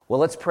Well,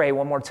 let's pray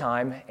one more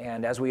time,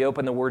 and as we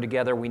open the Word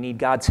together, we need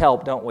God's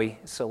help, don't we?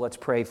 So let's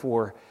pray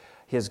for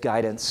His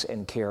guidance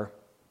and care.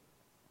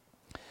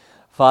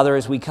 Father,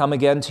 as we come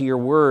again to your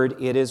Word,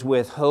 it is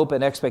with hope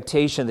and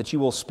expectation that you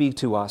will speak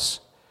to us.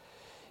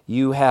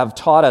 You have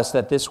taught us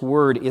that this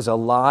Word is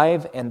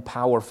alive and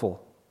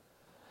powerful,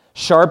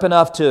 sharp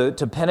enough to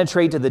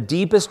penetrate to the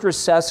deepest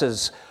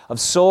recesses of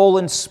soul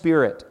and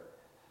spirit,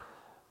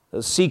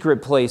 those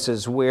secret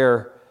places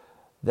where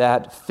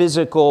that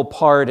physical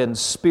part and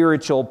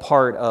spiritual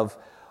part of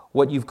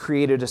what you've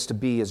created us to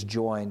be is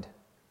joined.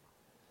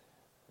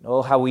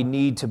 Oh, how we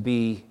need to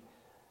be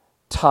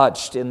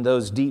touched in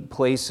those deep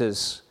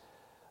places.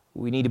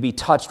 We need to be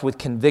touched with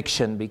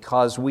conviction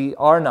because we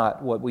are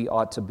not what we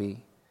ought to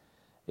be.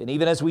 And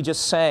even as we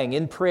just sang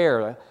in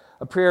prayer,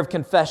 a prayer of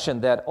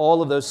confession that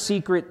all of those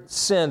secret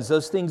sins,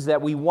 those things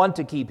that we want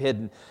to keep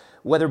hidden,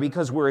 whether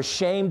because we're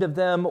ashamed of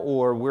them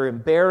or we're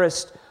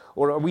embarrassed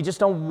or we just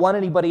don't want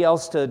anybody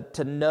else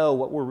to know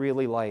what we're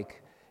really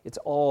like. It's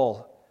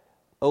all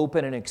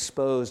open and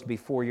exposed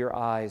before your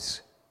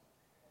eyes.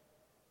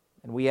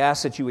 And we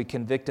ask that you would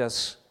convict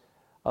us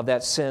of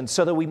that sin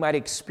so that we might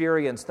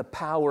experience the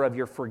power of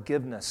your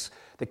forgiveness,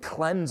 the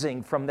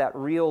cleansing from that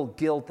real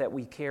guilt that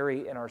we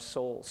carry in our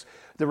souls,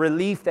 the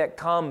relief that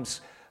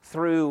comes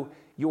through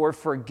your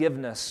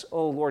forgiveness.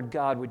 Oh, Lord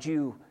God, would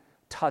you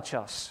touch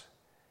us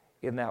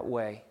in that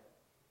way?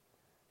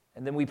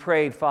 And then we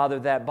prayed, Father,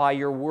 that by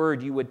your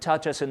word you would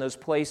touch us in those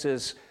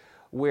places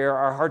where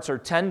our hearts are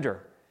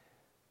tender,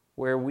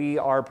 where we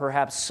are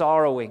perhaps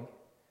sorrowing,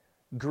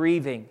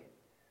 grieving,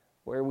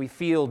 where we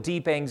feel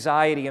deep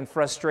anxiety and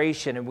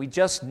frustration, and we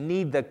just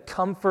need the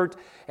comfort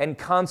and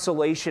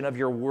consolation of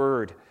your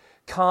word.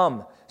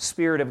 Come,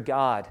 Spirit of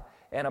God,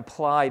 and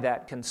apply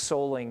that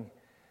consoling,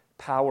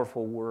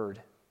 powerful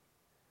word.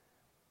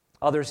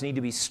 Others need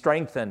to be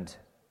strengthened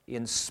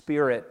in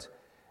spirit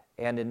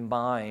and in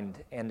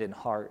mind and in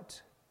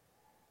heart.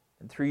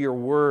 And through your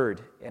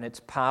word and its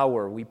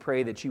power, we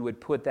pray that you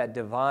would put that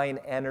divine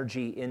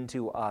energy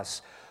into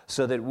us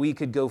so that we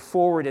could go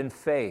forward in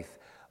faith,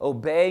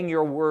 obeying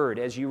your word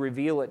as you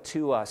reveal it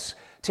to us,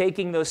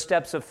 taking those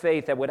steps of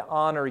faith that would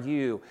honor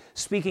you,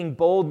 speaking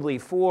boldly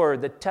for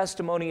the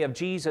testimony of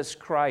Jesus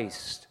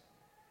Christ.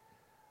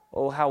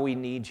 Oh, how we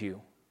need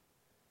you.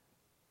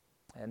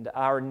 And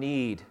our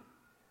need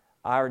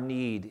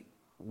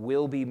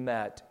will be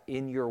met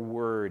in your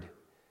word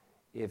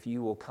if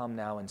you will come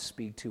now and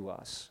speak to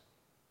us.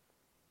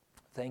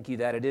 Thank you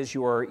that it is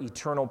your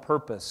eternal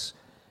purpose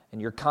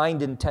and your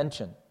kind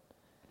intention.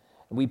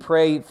 And we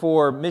pray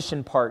for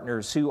mission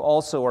partners who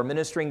also are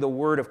ministering the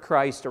word of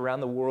Christ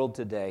around the world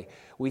today.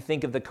 We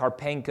think of the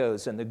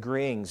Karpenkos and the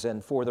Grings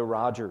and for the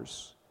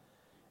Rogers.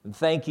 And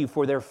thank you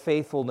for their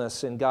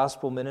faithfulness in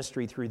gospel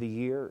ministry through the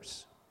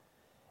years.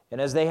 And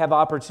as they have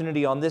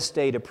opportunity on this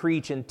day to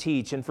preach and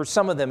teach, and for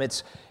some of them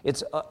it's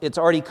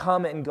already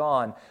come and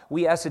gone,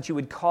 we ask that you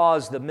would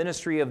cause the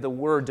ministry of the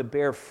word to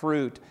bear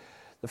fruit,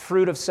 the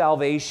fruit of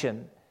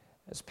salvation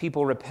as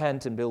people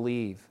repent and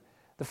believe,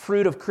 the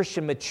fruit of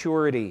Christian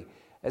maturity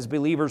as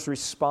believers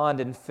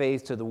respond in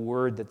faith to the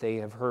word that they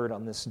have heard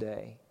on this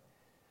day.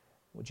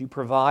 Would you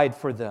provide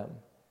for them?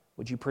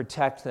 Would you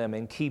protect them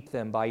and keep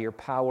them by your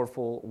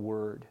powerful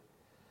word?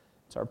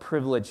 It's our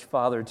privilege,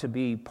 Father, to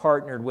be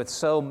partnered with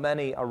so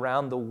many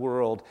around the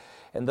world.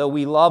 And though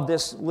we love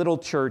this little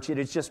church, it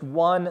is just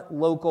one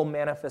local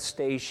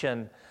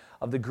manifestation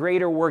of the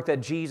greater work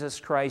that Jesus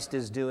Christ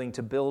is doing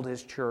to build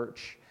his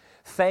church.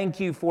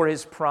 Thank you for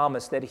his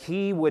promise that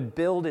he would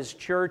build his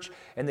church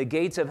and the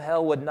gates of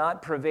hell would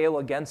not prevail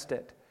against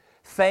it.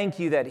 Thank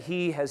you that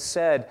he has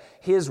said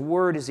his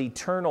word is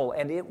eternal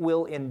and it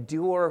will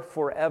endure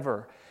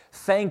forever.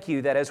 Thank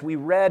you that as we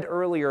read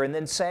earlier and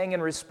then sang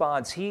in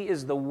response, he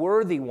is the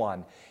worthy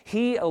one.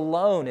 He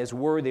alone is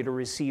worthy to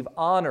receive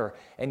honor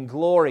and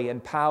glory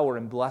and power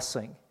and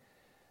blessing.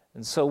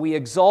 And so we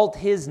exalt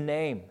his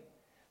name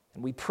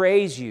and we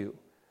praise you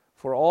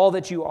for all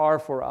that you are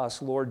for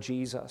us, Lord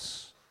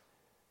Jesus.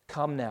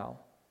 Come now,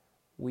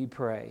 we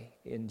pray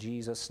in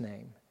Jesus'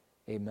 name.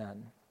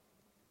 Amen.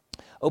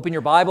 Open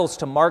your Bibles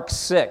to Mark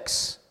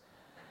 6.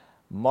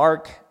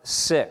 Mark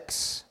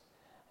 6.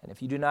 And if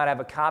you do not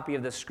have a copy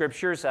of the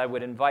Scriptures, I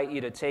would invite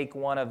you to take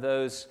one of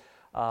those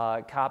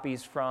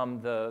copies from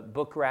the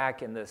book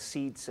rack in the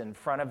seats in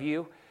front of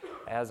you.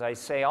 As I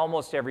say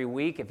almost every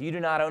week, if you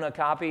do not own a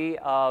copy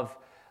of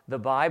the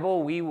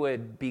Bible, we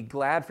would be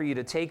glad for you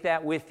to take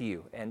that with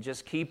you and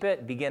just keep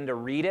it, begin to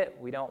read it.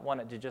 We don't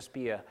want it to just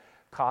be a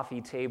coffee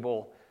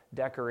table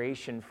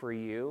decoration for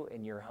you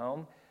in your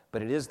home,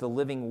 but it is the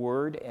living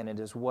Word, and it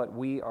is what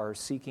we are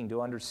seeking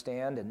to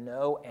understand and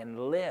know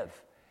and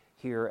live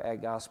here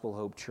at Gospel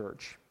Hope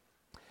Church.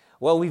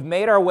 Well, we've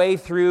made our way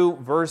through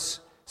verse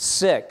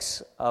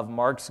 6 of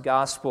Mark's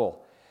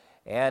Gospel.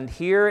 And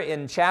here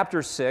in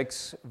chapter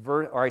 6,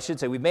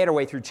 we've made our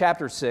way through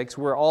chapter 6.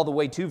 We're all the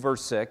way to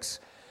verse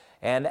 6.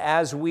 And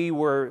as we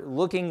were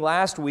looking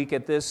last week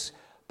at this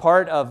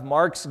part of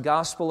Mark's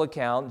Gospel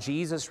account,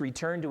 Jesus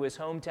returned to his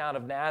hometown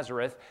of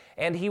Nazareth,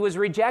 and he was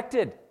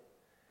rejected.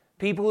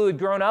 People who had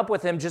grown up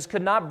with him just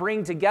could not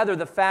bring together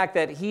the fact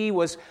that he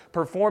was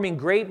performing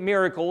great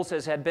miracles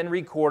as had been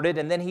recorded,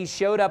 and then he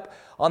showed up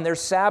on their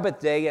Sabbath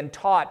day and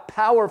taught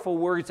powerful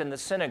words in the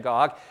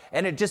synagogue,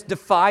 and it just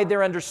defied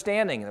their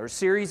understanding. There were a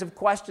series of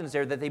questions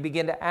there that they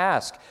began to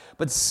ask.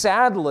 But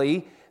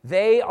sadly,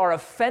 they are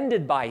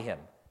offended by him,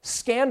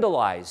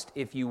 scandalized,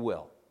 if you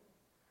will.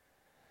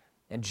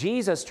 And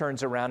Jesus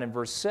turns around in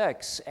verse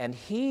 6, and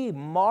he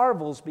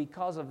marvels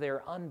because of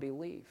their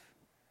unbelief.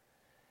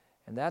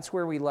 And that's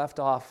where we left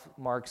off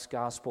Mark's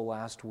gospel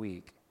last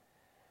week.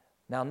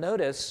 Now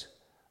notice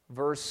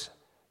verse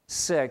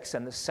 6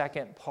 and the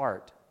second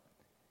part.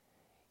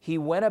 He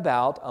went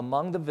about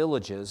among the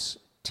villages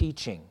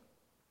teaching.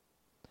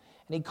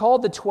 And he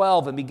called the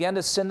 12 and began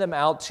to send them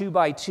out 2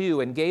 by 2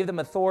 and gave them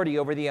authority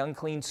over the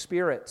unclean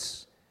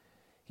spirits.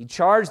 He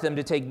charged them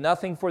to take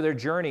nothing for their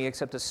journey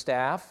except a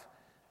staff,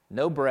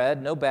 no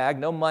bread, no bag,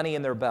 no money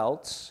in their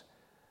belts,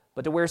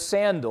 but to wear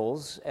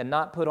sandals and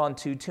not put on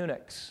 2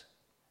 tunics.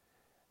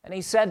 And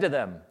he said to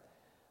them,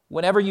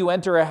 whenever you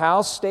enter a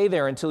house, stay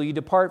there until you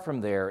depart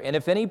from there. And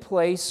if any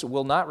place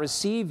will not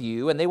receive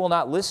you, and they will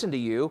not listen to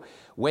you,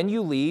 when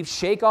you leave,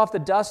 shake off the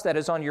dust that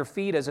is on your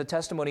feet as a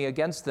testimony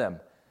against them.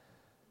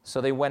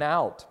 So they went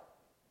out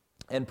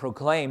and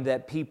proclaimed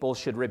that people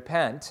should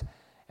repent,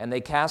 and they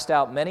cast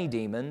out many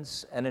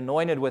demons and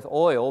anointed with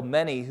oil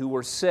many who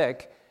were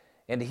sick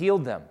and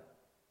healed them.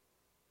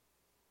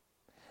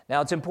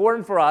 Now it's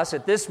important for us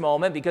at this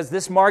moment, because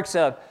this marks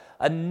a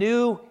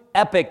new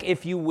epic,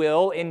 if you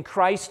will, in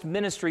Christ's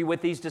ministry with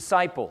these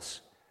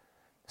disciples.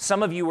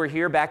 Some of you were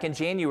here back in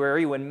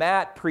January when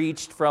Matt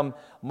preached from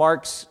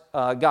Mark's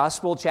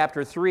Gospel,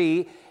 chapter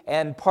 3,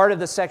 and part of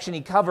the section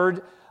he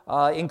covered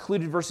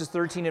included verses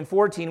 13 and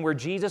 14, where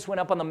Jesus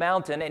went up on the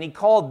mountain and he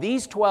called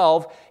these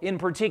 12 in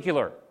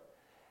particular.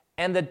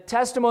 And the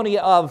testimony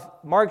of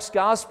Mark's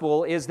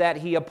Gospel is that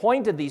he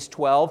appointed these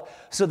 12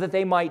 so that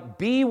they might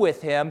be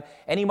with him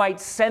and he might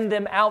send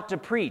them out to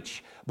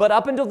preach. But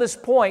up until this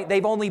point,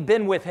 they've only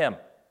been with him.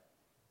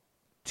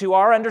 To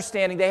our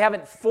understanding, they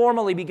haven't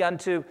formally begun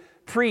to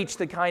preach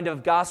the kind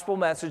of gospel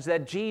message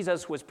that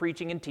Jesus was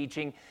preaching and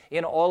teaching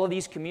in all of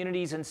these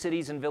communities and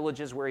cities and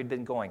villages where he'd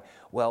been going.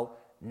 Well,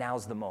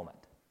 now's the moment.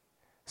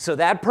 So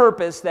that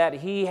purpose that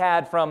he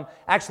had from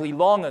actually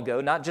long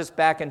ago, not just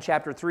back in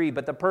chapter 3,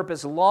 but the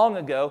purpose long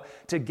ago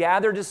to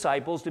gather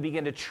disciples, to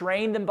begin to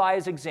train them by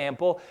his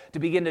example, to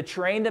begin to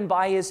train them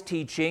by his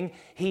teaching,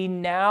 he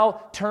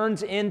now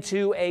turns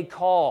into a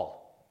call.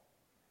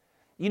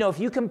 You know, if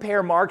you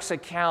compare Mark's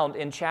account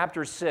in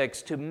chapter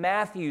 6 to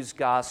Matthew's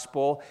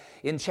gospel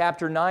in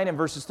chapter 9 and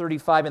verses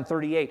 35 and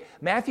 38,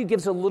 Matthew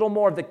gives a little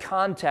more of the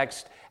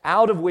context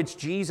out of which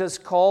Jesus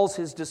calls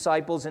his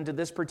disciples into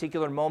this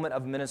particular moment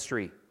of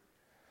ministry.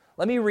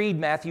 Let me read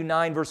Matthew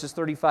 9, verses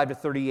 35 to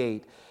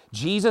 38.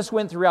 Jesus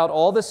went throughout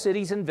all the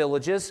cities and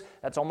villages,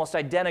 that's almost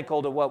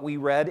identical to what we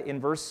read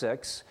in verse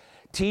 6,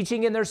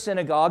 teaching in their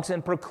synagogues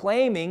and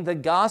proclaiming the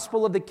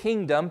gospel of the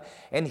kingdom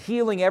and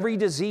healing every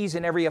disease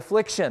and every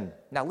affliction.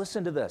 Now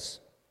listen to this.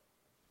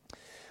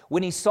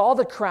 When he saw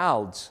the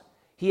crowds,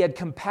 he had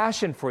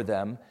compassion for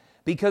them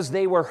because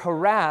they were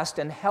harassed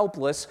and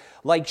helpless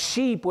like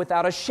sheep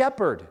without a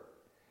shepherd.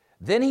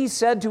 Then he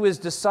said to his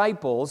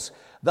disciples,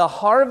 the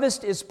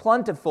harvest is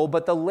plentiful,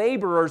 but the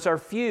laborers are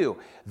few.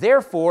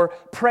 Therefore,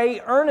 pray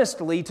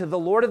earnestly to the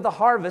Lord of the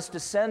harvest to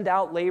send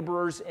out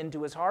laborers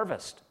into his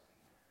harvest.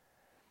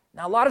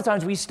 Now, a lot of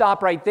times we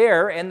stop right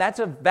there, and that's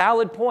a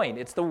valid point.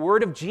 It's the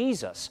word of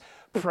Jesus.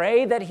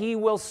 Pray that he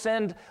will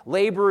send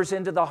laborers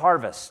into the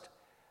harvest.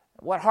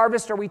 What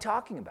harvest are we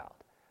talking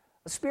about?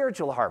 A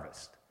spiritual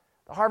harvest,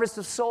 the harvest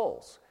of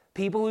souls.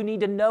 People who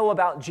need to know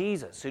about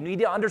Jesus, who need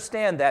to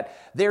understand that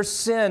their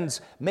sins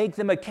make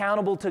them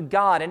accountable to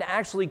God and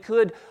actually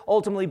could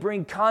ultimately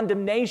bring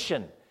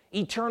condemnation,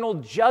 eternal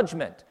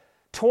judgment,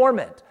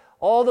 torment.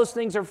 All those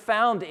things are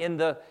found in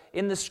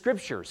the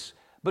Scriptures.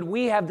 But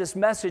we have this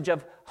message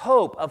of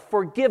hope, of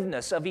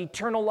forgiveness, of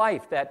eternal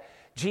life that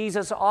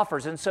Jesus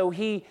offers. And so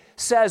he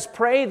says,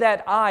 pray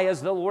that I,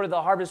 as the Lord of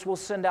the harvest, will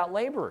send out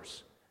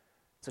laborers.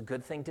 It's a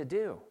good thing to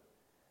do.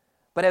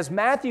 But as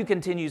Matthew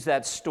continues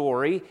that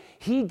story,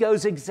 he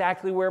goes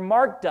exactly where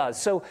Mark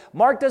does. So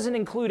Mark doesn't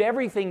include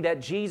everything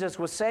that Jesus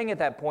was saying at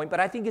that point,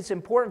 but I think it's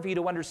important for you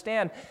to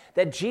understand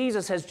that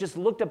Jesus has just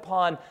looked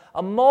upon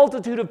a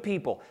multitude of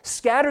people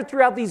scattered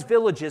throughout these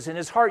villages, and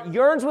his heart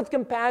yearns with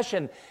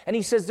compassion, and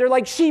he says they're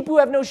like sheep who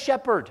have no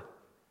shepherd.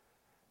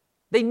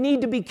 They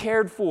need to be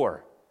cared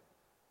for.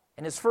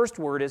 And his first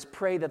word is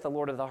pray that the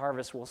Lord of the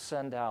harvest will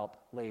send out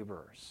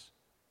laborers.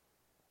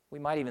 We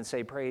might even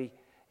say pray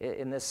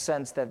in this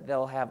sense that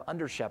they'll have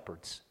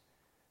under-shepherds.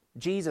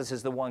 Jesus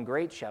is the one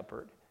great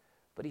shepherd,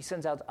 but he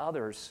sends out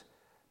others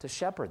to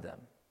shepherd them.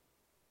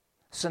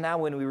 So now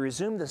when we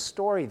resume the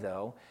story,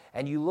 though,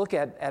 and you look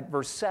at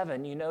verse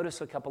 7, you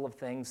notice a couple of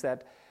things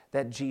that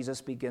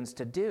Jesus begins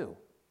to do.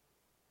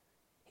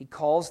 He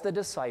calls the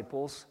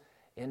disciples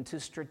into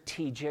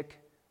strategic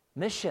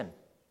mission.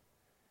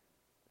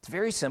 It's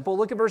very simple.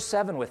 Look at verse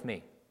 7 with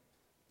me.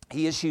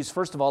 He issues,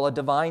 first of all, a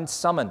divine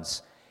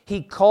summons.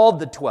 He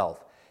called the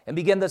 12. and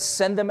began to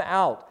send them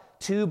out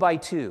 2 by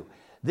 2.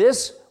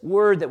 This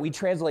word that we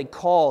translate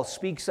call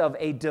speaks of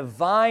a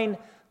divine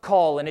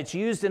call, and it's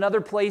used in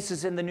other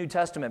places in the New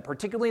Testament,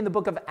 particularly in the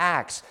book of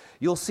Acts.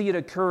 You'll see it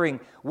occurring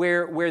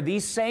where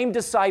these same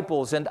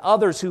disciples and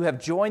others who have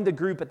joined the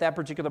group at that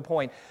particular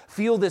point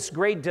feel this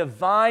great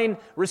divine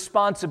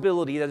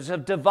responsibility. There's a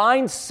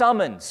divine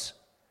summons.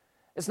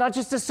 It's not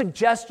just a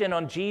suggestion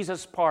on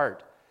Jesus'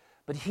 part,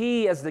 but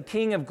he, as the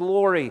King of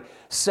glory,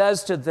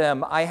 says to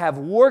them, I have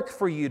work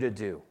for you to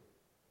do.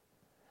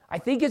 I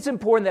think it's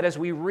important that as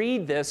we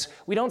read this,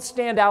 we don't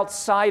stand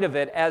outside of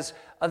it as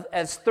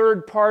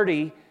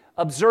third-party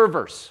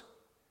observers,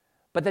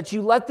 but that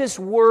you let this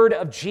word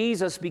of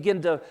Jesus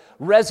begin to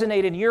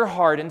resonate in your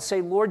heart and say,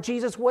 Lord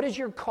Jesus, what is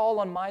your call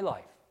on my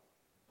life?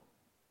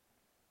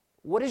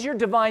 What is your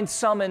divine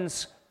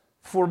summons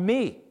for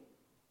me?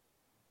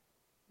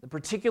 The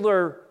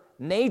particular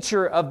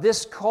nature of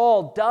this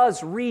call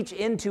does reach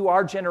into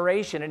our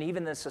generation and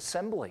even this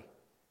assembly.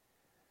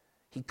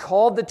 He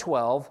called the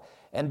 12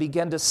 and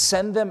began to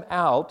send them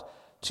out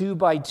 2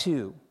 by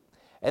 2.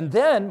 And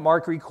then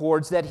Mark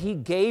records that he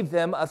gave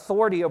them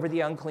authority over the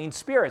unclean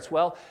spirits.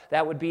 Well,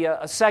 that would be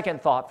a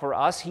second thought for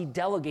us. He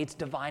delegates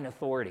divine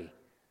authority.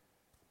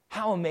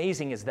 How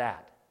amazing is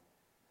that?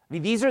 I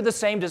mean, these are the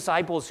same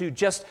disciples who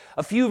just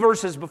a few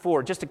verses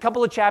before, just a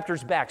couple of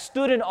chapters back,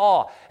 stood in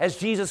awe as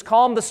Jesus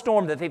calmed the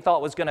storm that they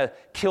thought was going to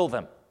kill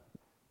them.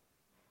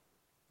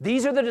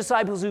 These are the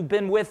disciples who've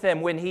been with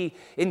him when he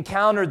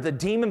encountered the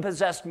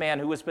demon-possessed man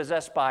who was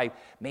possessed by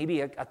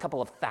maybe a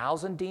couple of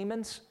thousand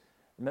demons.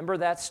 Remember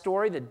that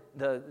story?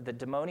 The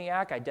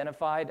demoniac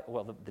identified,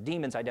 well, the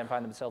demons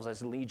identified themselves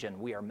as legion.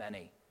 We are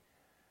many.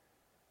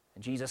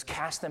 And Jesus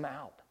cast them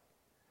out.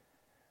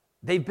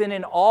 They've been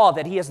in awe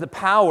that he has the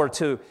power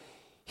to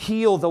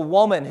heal the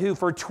woman who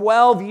for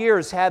 12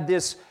 years had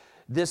this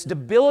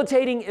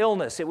debilitating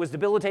illness. It was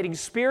debilitating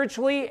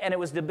spiritually and it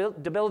was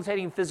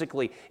debilitating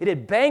physically. It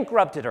had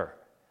bankrupted her.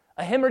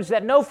 A hemorrhage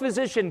that no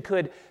physician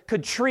could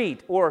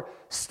treat or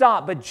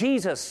stop. But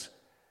Jesus,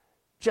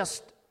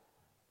 just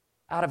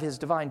out of his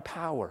divine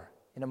power,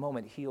 in a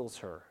moment heals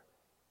her.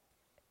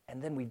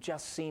 And then we've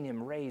just seen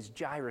him raise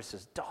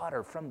Jairus'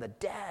 daughter from the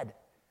dead.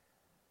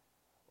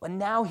 And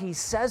now he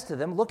says to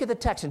them, look at the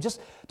text, and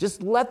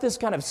just let this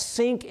kind of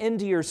sink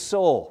into your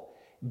soul.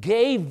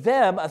 Gave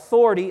them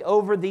authority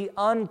over the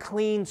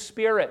unclean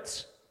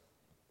spirits.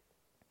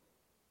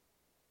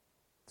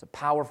 It's a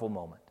powerful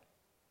moment.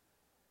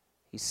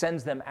 He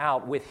sends them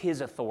out with his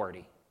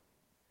authority.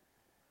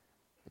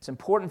 It's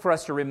important for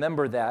us to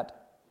remember that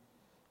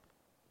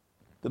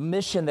the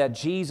mission that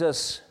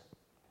Jesus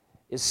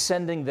is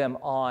sending them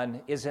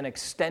on is an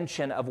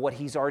extension of what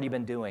he's already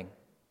been doing.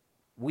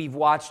 We've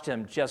watched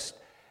him just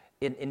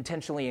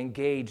intentionally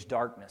engage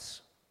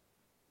darkness.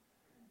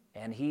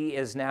 And he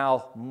is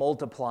now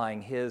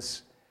multiplying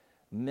his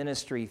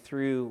ministry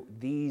through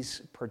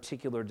these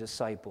particular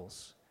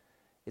disciples.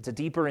 It's a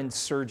deeper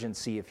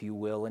insurgency, if you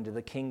will, into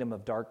the kingdom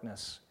of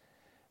darkness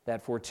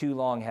that for too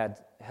long had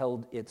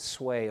held its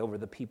sway over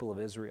the people of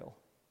Israel.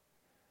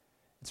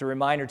 It's a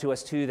reminder to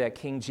us, too, that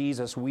King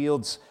Jesus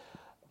wields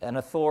an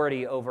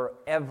authority over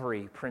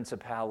every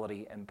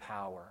principality and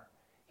power.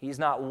 He's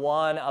not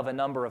one of a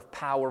number of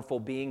powerful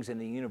beings in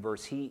the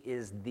universe. He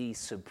is the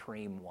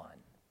supreme one.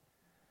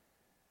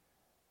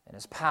 And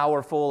as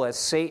powerful as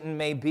Satan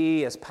may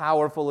be, as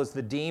powerful as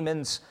the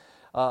demons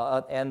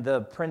and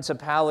the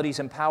principalities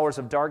and powers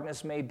of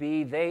darkness may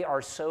be, they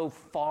are so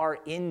far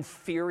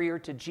inferior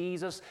to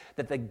Jesus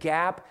that the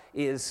gap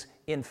is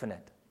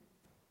infinite.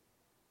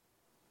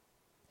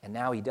 And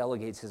now he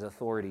delegates his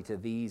authority to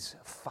these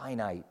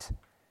finite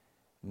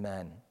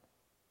men.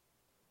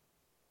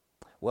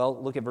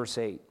 Well, look at verse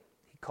 8.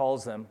 He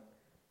calls them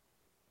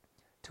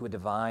to a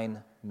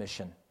divine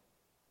mission.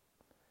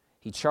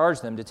 He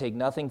charged them to take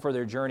nothing for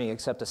their journey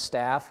except a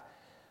staff,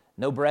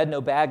 no bread,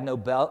 no bag, no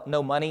belt,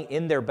 no money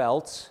in their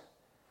belts,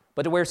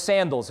 but to wear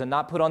sandals and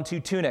not put on 2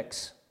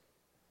 tunics.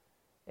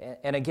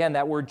 And again,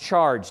 that word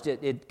charged,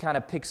 it kind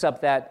of picks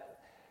up that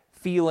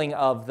feeling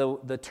of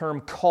the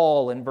term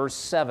call in verse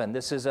 7.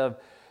 This is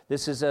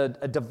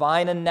a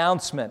divine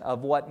announcement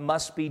of what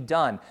must be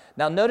done.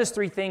 Now, notice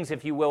 3 things,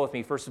 if you will, with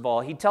me. First of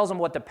all, he tells them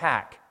what to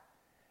pack.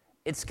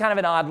 It's kind of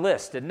an odd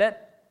list, isn't it?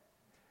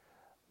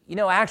 You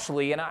know,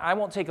 actually, and I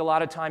won't take a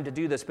lot of time to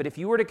do this, but if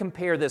you were to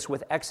compare this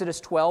with Exodus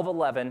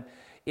 12:11,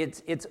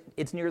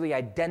 it's nearly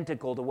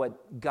identical to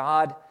what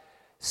God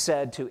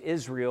said to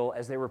Israel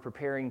as they were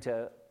preparing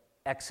to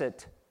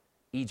exit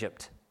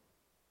Egypt.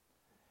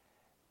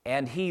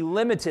 And he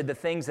limited the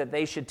things that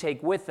they should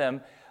take with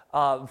them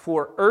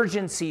for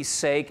urgency's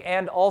sake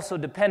and also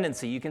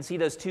dependency. You can see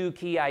those 2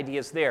 key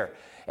ideas there.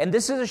 And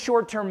this is a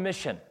short-term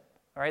mission.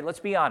 All right, let's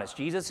be honest.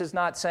 Jesus is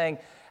not saying,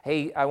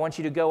 hey, I want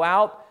you to go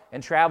out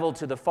and travel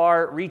to the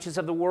far reaches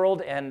of the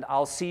world, and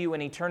I'll see you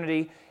in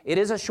eternity. It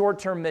is a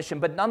short-term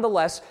mission, but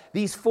nonetheless,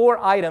 these 4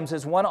 items,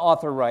 as one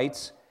author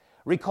writes,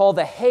 recall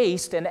the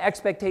haste and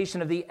expectation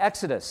of the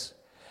Exodus.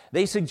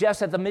 They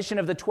suggest that the mission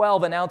of the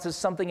 12 announces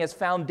something as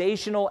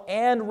foundational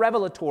and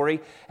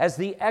revelatory as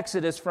the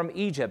exodus from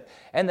Egypt,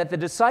 and that the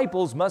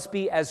disciples must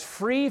be as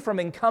free from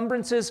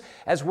encumbrances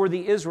as were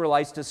the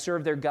Israelites to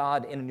serve their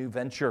God in a new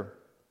venture.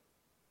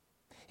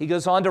 He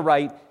goes on to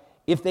write,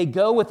 if they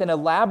go with an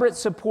elaborate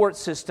support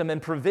system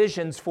and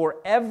provisions for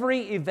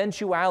every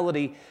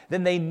eventuality,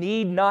 then they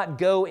need not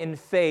go in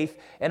faith,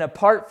 and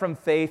apart from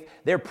faith,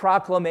 their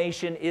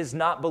proclamation is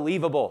not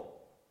believable.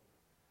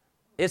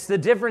 It's the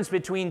difference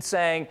between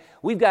saying,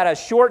 we've got a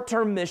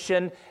short-term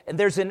mission, and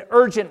there's an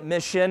urgent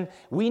mission.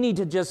 We need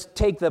to just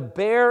take the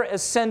bare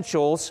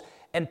essentials,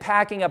 and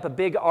packing up a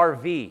big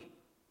RV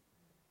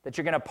that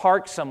you're going to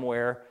park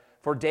somewhere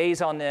for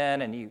days on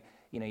end, and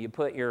you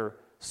put your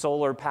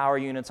solar power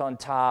units on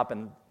top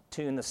and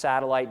tune the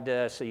satellite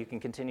dish so you can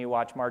continue to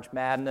watch March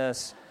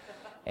Madness.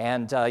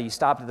 And you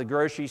stopped at the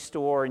grocery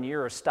store and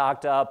you're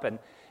stocked up and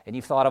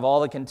you've thought of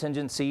all the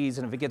contingencies.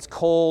 And if it gets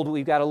cold,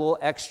 we've got a little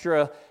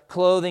extra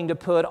clothing to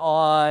put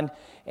on.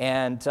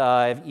 And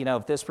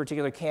if this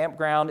particular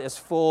campground is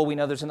full, we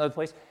know there's another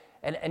place.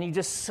 And you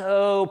just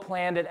so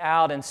planned it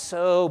out and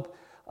so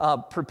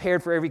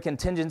prepared for every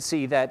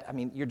contingency that,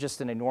 you're just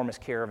an enormous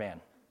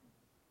caravan.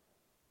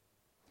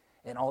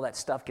 And all that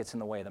stuff gets in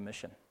the way of the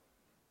mission.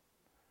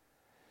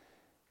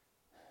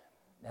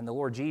 And the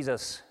Lord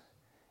Jesus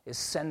is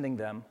sending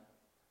them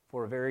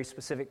for a very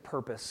specific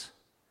purpose.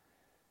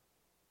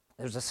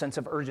 There's a sense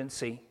of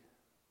urgency.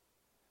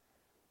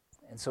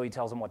 And so he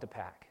tells them what to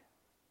pack.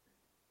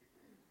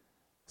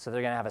 So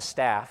they're going to have a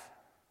staff,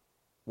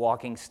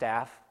 walking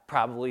staff.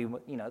 Probably,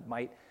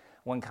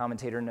 one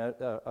commentator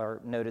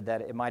noted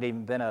that it might have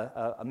even been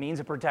a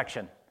means of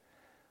protection.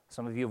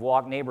 Some of you have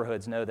walked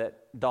neighborhoods know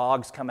that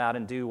dogs come out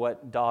and do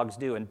what dogs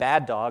do, and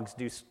bad dogs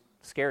do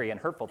scary and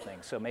hurtful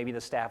things. So maybe the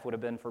staff would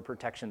have been for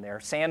protection there.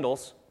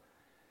 Sandals,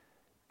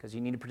 because you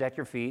need to protect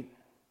your feet.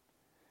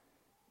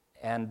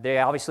 And they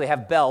obviously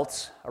have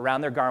belts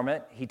around their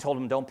garment. He told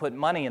them don't put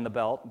money in the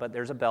belt, but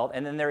there's a belt.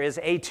 And then there is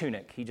a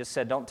tunic. He just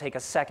said don't take a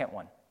second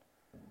one.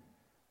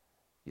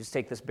 You just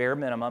take this bare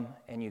minimum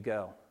and you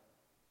go.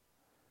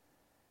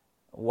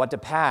 What to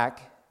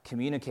pack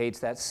communicates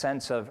that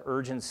sense of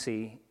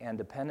urgency and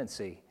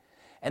dependency.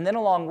 And then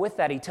along with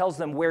that, he tells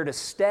them where to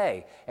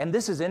stay. And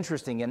this is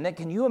interesting, isn't it?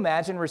 Can you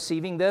imagine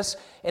receiving this?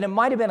 And it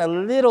might have been a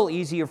little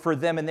easier for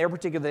them in their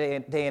particular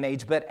day and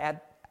age, but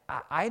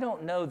I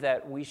don't know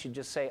that we should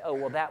just say, oh,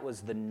 well, that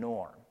was the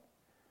norm.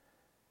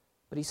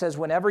 But he says,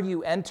 whenever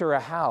you enter a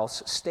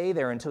house, stay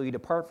there until you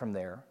depart from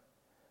there.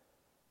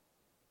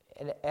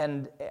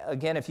 And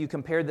again, if you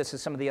compare this to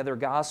some of the other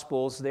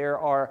Gospels, there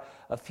are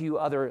a few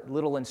other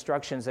little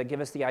instructions that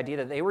give us the idea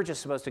that they were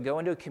just supposed to go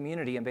into a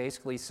community and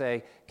basically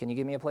say, can you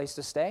give me a place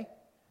to stay?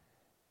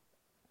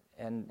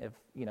 And if,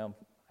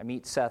 I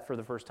meet Seth for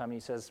the first time and he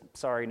says,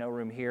 sorry, no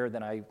room here,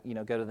 then I,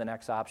 go to the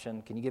next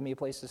option. Can you give me a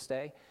place to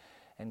stay?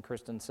 And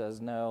Kristen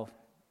says, no,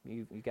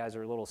 you guys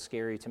are a little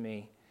scary to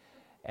me.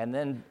 And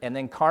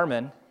then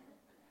Carmen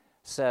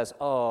says,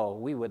 oh,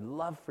 we would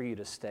love for you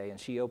to stay. And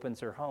she opens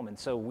her home. And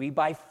so we,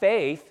 by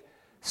faith,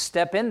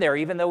 step in there,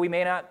 even though we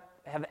may not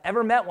have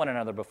ever met one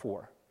another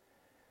before.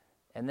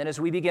 And then as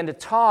we begin to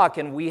talk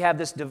and we have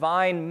this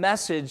divine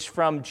message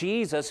from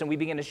Jesus and we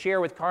begin to share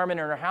with Carmen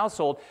and her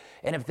household,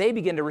 and if they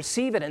begin to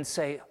receive it and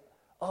say,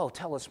 oh,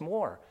 tell us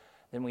more,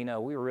 then we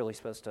know we were really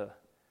supposed to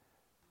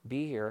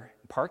be here,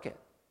 park it,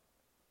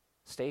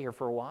 stay here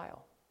for a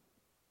while.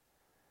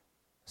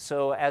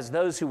 So as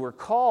those who were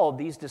called,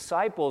 these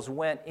disciples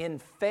went in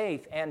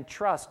faith and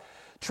trust,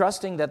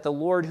 trusting that the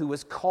Lord who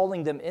was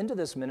calling them into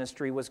this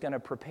ministry was going to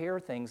prepare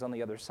things on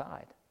the other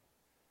side.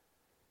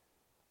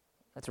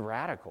 That's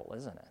radical,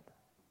 isn't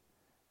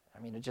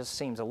it? It just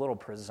seems a little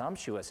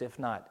presumptuous, if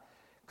not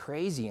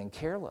crazy and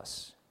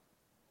careless.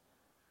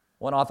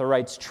 One author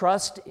writes,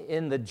 trust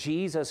in the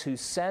Jesus who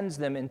sends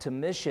them into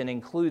mission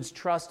includes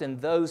trust in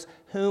those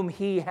whom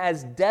he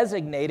has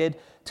designated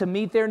to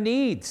meet their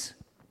needs.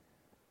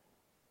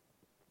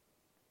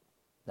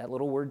 That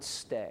little word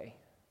stay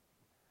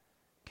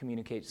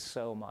communicates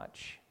so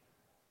much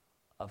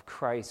of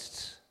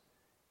Christ's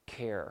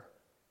care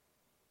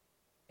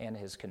and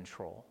his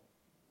control.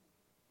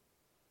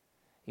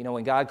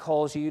 When God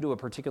calls you to a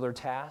particular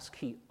task,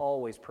 he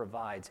always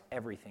provides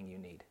everything you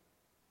need.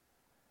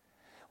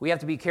 We have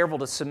to be careful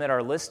to submit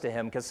our list to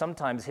him because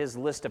sometimes his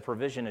list of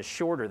provision is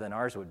shorter than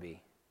ours would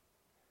be.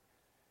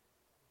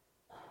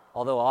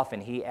 Although often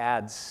he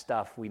adds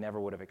stuff we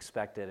never would have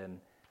expected and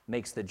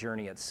makes the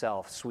journey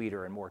itself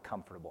sweeter and more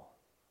comfortable,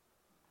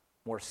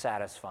 more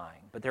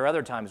satisfying. But there are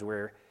other times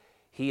where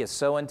he is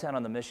so intent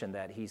on the mission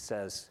that he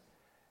says,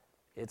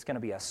 it's going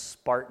to be a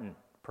Spartan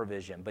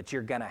provision, but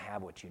you're going to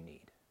have what you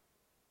need.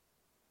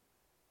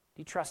 Do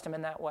you trust him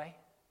in that way?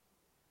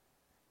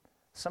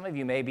 Some of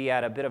you may be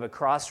at a bit of a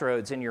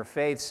crossroads in your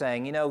faith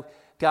saying,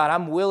 God,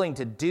 I'm willing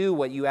to do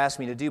what you asked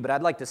me to do, but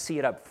I'd like to see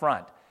it up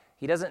front.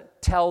 He doesn't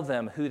tell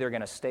them who they're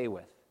going to stay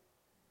with.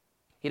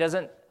 He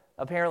doesn't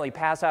apparently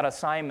pass out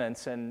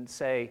assignments and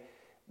say,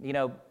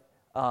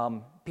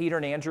 Peter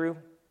and Andrew,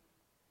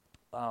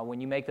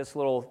 when you make this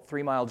little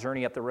 3-mile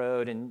journey up the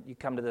road and you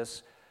come to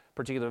this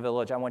particular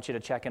village, I want you to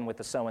check in with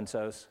the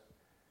so-and-sos.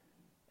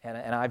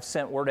 And I've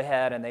sent word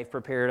ahead, and they've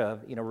prepared a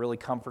really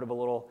comfortable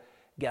little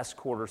guest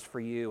quarters for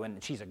you.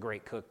 And she's a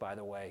great cook, by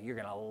the way. You're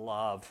going to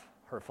love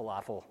her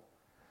falafel.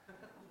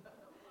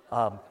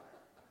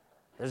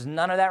 There's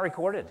none of that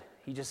recorded.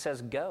 He just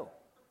says, go.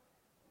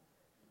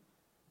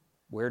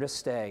 Where to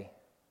stay.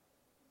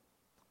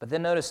 But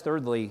then notice,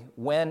 thirdly,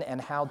 when and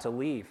how to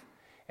leave.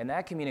 And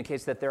that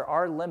communicates that there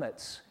are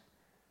limits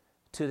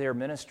to their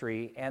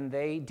ministry, and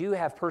they do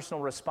have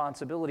personal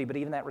responsibility, but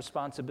even that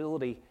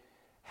responsibility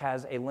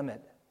has a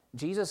limit.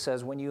 Jesus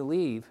says, when you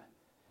leave,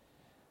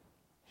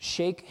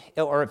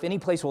 or if any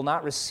place will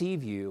not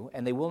receive you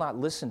and they will not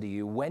listen to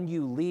you, when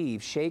you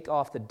leave, shake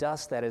off the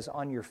dust that is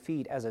on your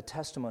feet as a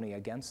testimony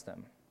against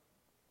them.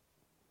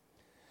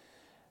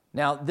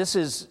 Now,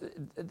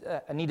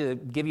 I need to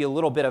give you a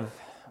little bit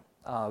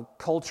of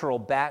cultural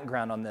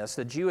background on this.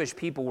 The Jewish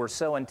people were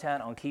so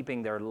intent on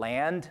keeping their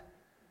land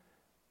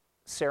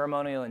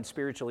ceremonially and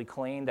spiritually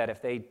clean that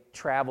if they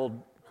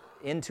traveled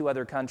into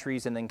other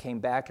countries and then came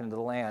back into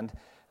the land,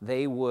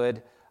 they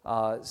would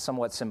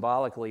somewhat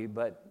symbolically,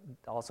 but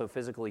also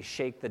physically,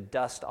 shake the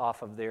dust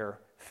off of their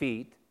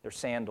feet, their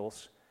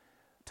sandals,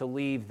 to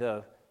leave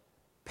the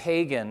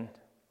pagan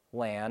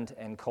land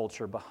and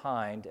culture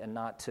behind and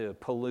not to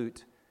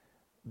pollute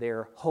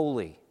their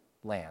holy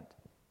land.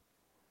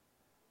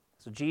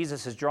 So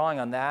Jesus is drawing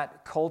on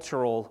that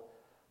cultural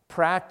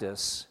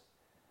practice,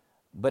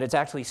 but it's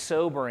actually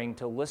sobering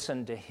to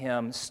listen to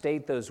him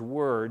state those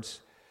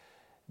words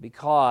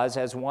because,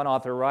 as one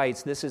author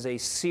writes, this is a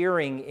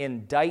searing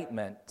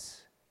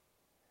indictment.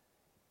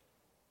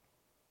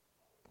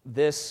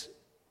 This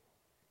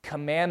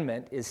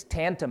commandment is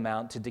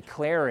tantamount to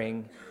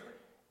declaring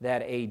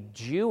that a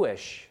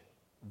Jewish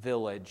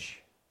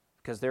village,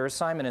 because their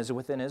assignment is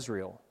within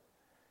Israel,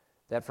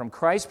 that from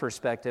Christ's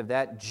perspective,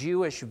 that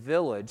Jewish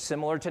village,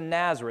 similar to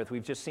Nazareth,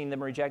 we've just seen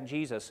them reject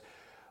Jesus,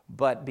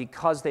 but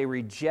because they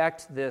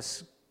reject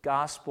this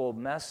gospel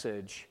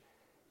message,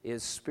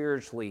 is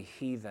spiritually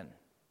heathen.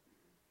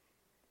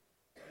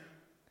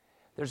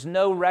 There's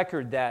no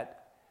record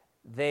that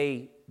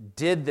they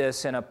did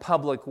this in a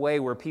public way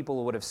where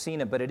people would have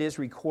seen it, but it is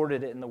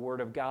recorded in the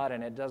Word of God,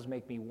 and it does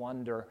make me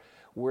wonder,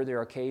 were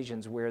there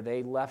occasions where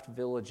they left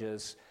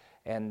villages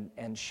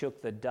and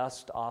shook the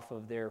dust off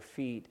of their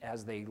feet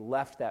as they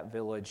left that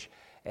village,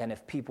 and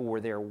if people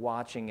were there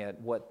watching it,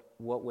 what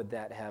would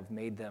that have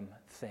made them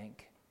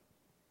think?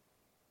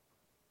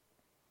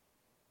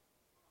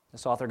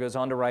 This author goes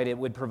on to write, it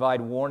would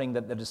provide warning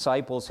that the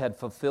disciples had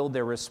fulfilled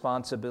their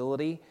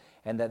responsibility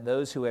and that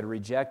those who had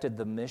rejected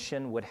the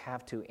mission would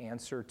have to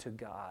answer to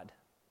God.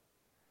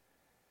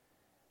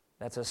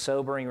 That's a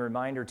sobering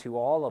reminder to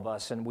all of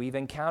us, and we've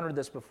encountered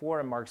this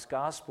before in Mark's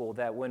gospel,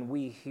 that when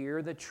we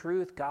hear the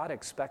truth, God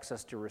expects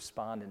us to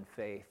respond in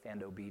faith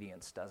and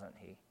obedience, doesn't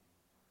he?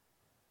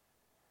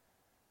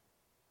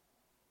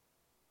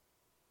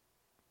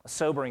 A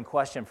sobering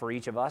question for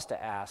each of us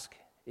to ask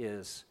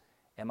is,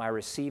 am I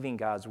receiving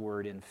God's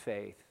word in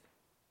faith?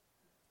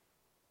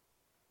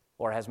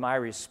 Or has my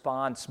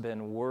response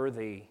been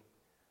worthy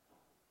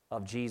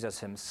of Jesus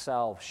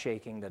himself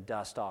shaking the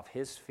dust off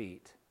his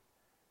feet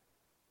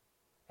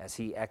as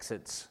he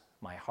exits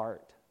my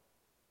heart?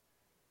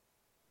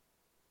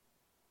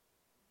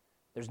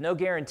 There's no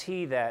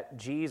guarantee that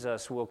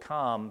Jesus will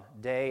come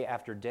day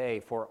after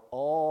day for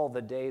all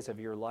the days of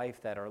your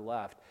life that are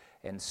left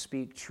and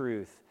speak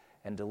truth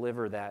and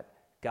deliver that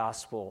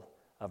gospel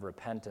of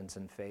repentance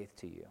and faith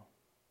to you.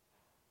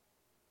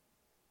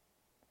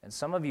 And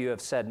some of you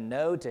have said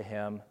no to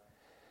him,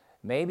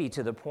 maybe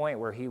to the point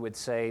where he would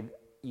say,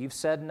 you've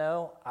said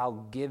no,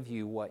 I'll give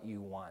you what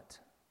you want.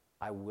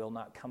 I will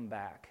not come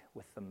back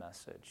with the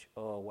message.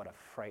 Oh, what a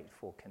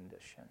frightful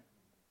condition.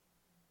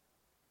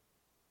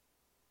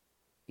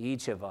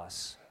 Each of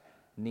us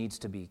needs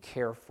to be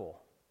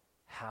careful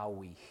how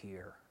we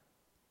hear.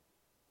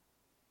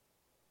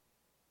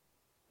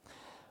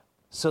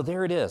 So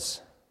there it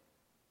is.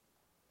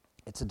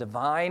 It's a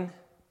divine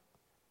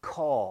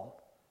call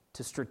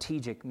to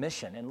strategic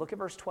mission. And look at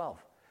verse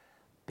 12,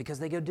 because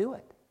they go do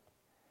it.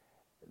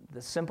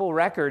 The simple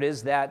record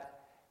is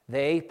that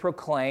they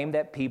proclaim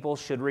that people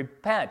should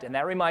repent. And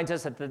that reminds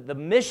us that the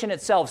mission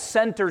itself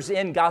centers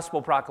in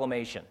gospel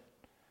proclamation.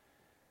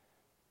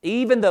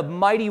 Even the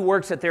mighty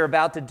works that they're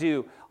about to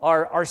do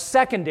are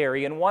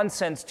secondary in one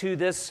sense to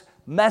this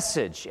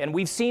message. And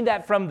we've seen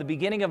that from the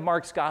beginning of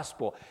Mark's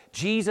gospel.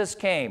 Jesus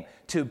came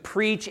to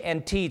preach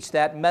and teach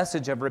that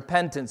message of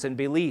repentance and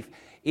belief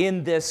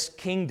in this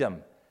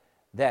kingdom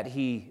that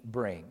he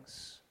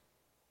brings.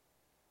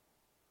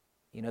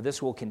 You know,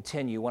 this will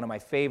continue. One of my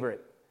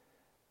favorite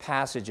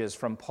passages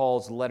from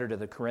Paul's letter to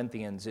the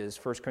Corinthians is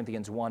 1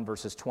 Corinthians 1,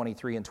 verses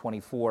 23 and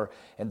 24.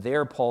 And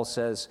there Paul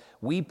says,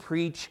 we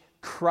preach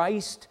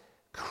Christ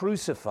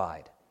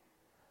crucified,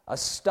 a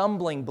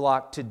stumbling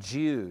block to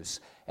Jews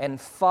and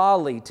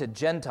folly to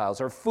Gentiles,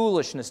 or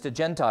foolishness to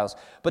Gentiles.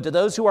 But to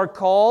those who are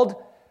called,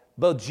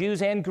 both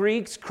Jews and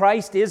Greeks,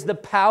 Christ is the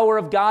power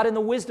of God and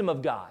the wisdom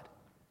of God.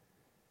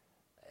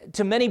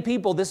 to many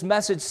people, this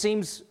message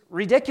seems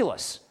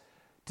ridiculous.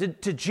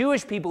 To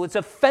Jewish people, it's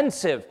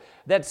offensive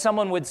that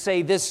someone would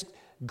say this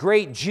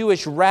great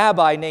Jewish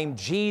rabbi named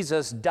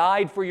Jesus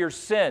died for your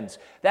sins.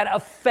 That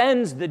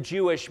offends the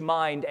Jewish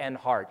mind and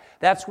heart.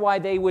 That's why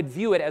they would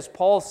view it, as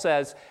Paul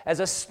says, as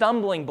a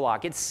stumbling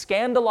block. It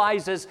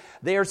scandalizes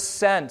their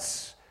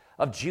sense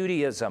of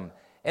Judaism.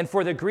 And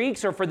for the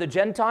Greeks or for the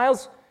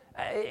Gentiles,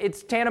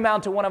 it's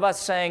tantamount to one of us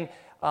saying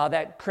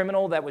that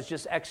criminal that was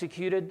just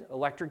executed,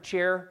 electric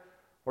chair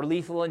or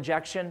lethal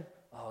injection,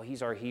 oh,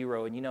 he's our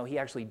hero, and he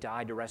actually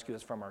died to rescue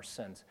us from our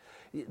sins.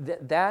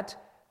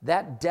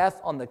 That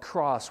death on the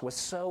cross was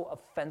so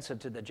offensive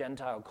to the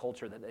Gentile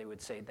culture that they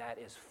would say that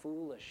is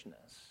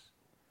foolishness.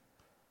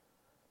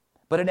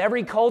 But in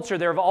every culture,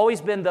 there have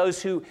always been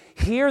those who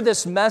hear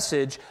this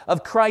message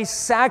of Christ's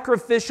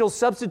sacrificial,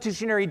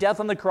 substitutionary death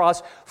on the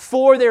cross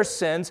for their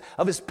sins,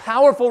 of His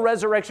powerful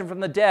resurrection from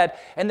the dead,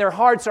 and their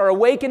hearts are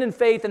awakened in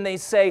faith, and they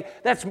say,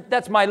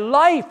 that's my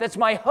life, that's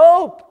my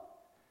hope.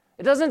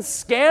 It doesn't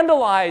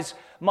scandalize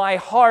my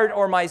heart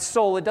or my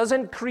soul. It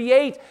doesn't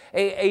create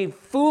a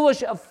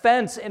foolish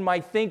offense in my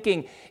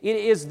thinking. It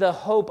is the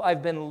hope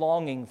I've been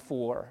longing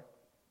for.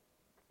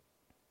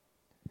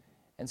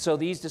 And so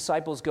these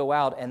disciples go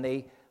out and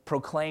they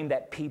proclaim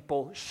that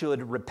people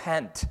should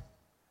repent.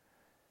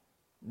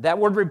 That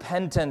word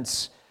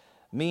repentance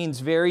means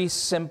very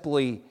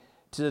simply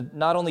to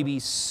not only be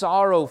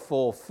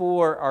sorrowful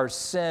for our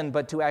sin,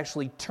 but to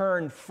actually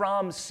turn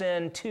from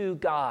sin to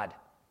God.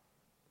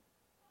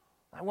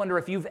 I wonder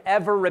if you've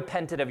ever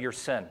repented of your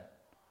sin.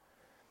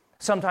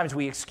 Sometimes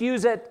we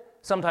excuse it,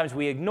 sometimes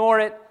we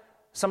ignore it,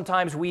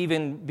 sometimes we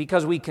even,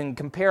 because we can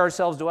compare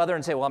ourselves to others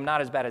and say, well, I'm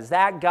not as bad as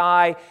that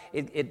guy,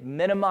 it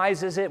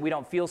minimizes it. We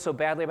don't feel so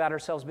badly about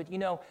ourselves. But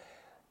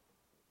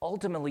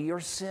ultimately your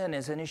sin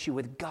is an issue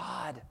with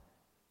God.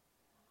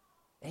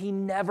 He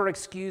never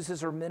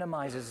excuses or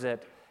minimizes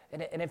it.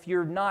 And if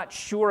you're not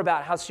sure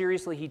about how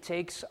seriously He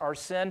takes our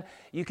sin,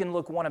 you can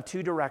look one of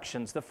two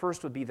directions. The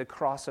first would be the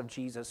cross of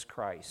Jesus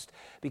Christ,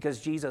 because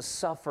Jesus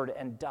suffered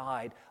and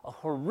died a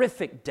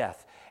horrific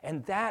death.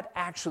 And that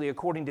actually,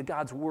 according to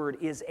God's word,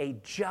 is a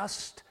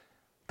just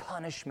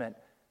punishment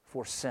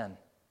for sin.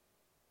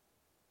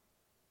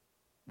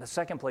 The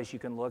second place you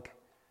can look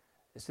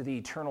is to the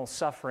eternal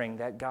suffering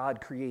that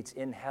God creates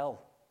in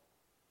hell.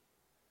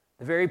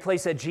 The very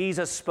place that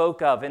Jesus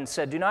spoke of and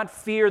said, do not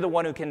fear the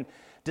one who can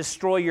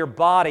destroy your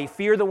body.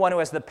 Fear the one who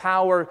has the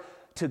power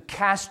to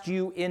cast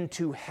you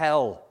into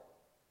hell.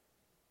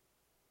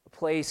 A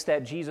place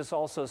that Jesus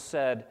also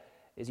said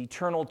is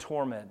eternal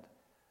torment.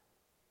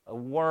 A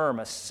worm,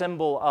 a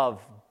symbol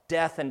of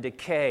death and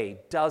decay,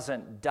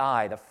 doesn't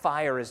die. The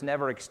fire is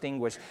never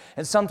extinguished.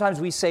 And sometimes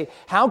we say,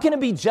 how can it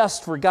be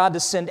just for God to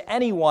send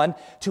anyone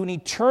to an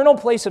eternal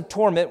place of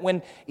torment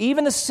when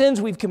even the sins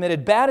we've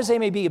committed, bad as they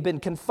may be, have been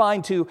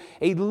confined to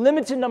a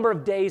limited number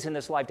of days in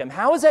this lifetime?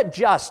 How is that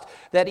just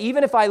that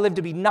even if I live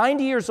to be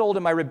 90 years old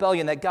in my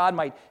rebellion, that God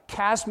might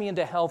cast me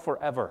into hell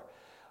forever?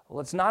 Well,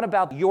 it's not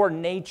about your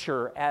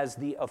nature as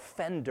the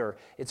offender.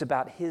 It's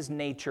about His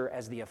nature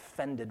as the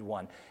offended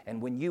one.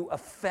 And when you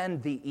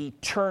offend the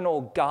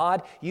eternal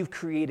God, you've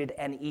created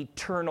an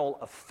eternal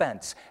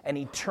offense. An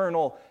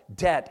eternal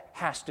debt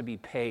has to be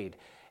paid.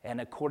 And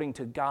according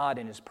to God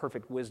in His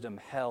perfect wisdom,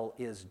 hell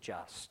is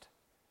just.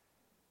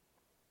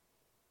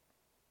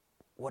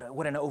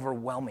 What an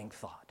overwhelming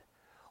thought.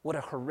 What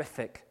a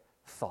horrific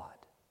thought.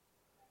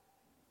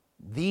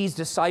 These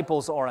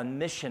disciples are on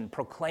mission,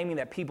 proclaiming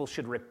that people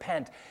should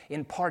repent,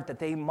 in part that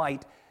they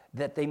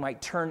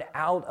might turn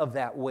out of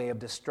that way of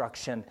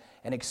destruction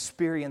and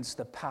experience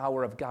the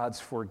power of God's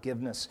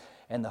forgiveness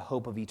and the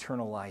hope of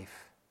eternal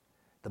life.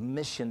 The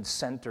mission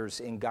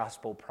centers in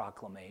gospel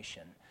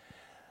proclamation.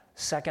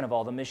 Second of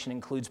all, the mission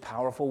includes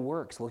powerful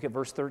works. Look at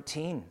verse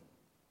 13.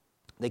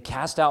 They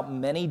cast out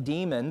many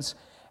demons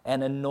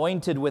and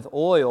anointed with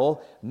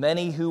oil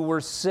many who were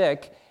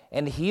sick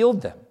and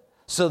healed them.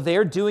 So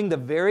they're doing the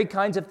very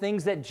kinds of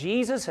things that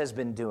Jesus has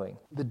been doing.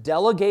 The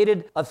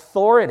delegated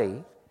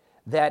authority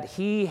that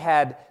He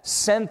had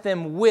sent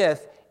them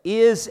with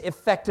is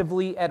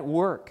effectively at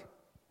work.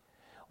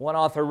 One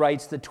author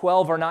writes, the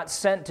 12 are not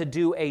sent to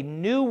do a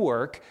new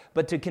work,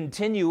 but to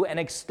continue and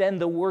extend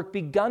the work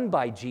begun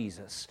by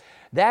Jesus.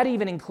 That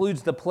even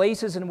includes the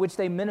places in which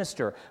they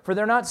minister, for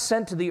they're not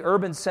sent to the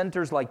urban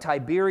centers like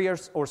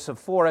Tiberias or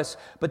Sepphoris,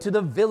 but to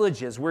the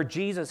villages where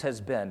Jesus has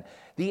been.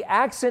 The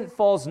accent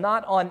falls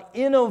not on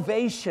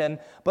innovation,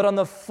 but on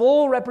the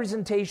full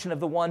representation of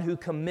the one who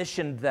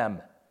commissioned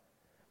them.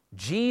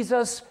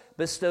 Jesus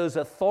bestows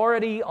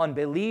authority on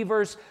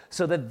believers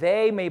so that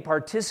they may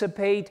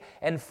participate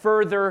and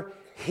further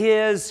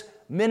His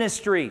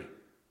ministry.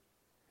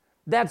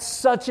 That's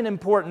such an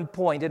important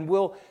point, and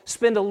we'll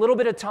spend a little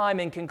bit of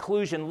time in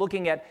conclusion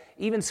looking at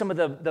even some of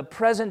the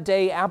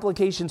present-day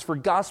applications for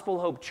Gospel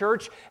Hope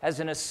Church as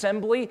an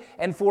assembly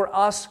and for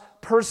us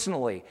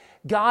personally.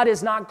 God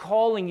is not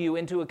calling you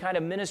into a kind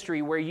of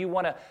ministry where you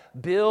want to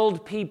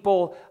build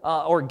people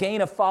or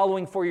gain a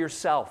following for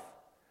yourself.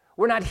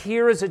 We're not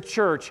here as a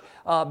church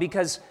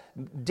because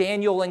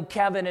Daniel and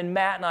Kevin and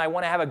Matt and I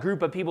want to have a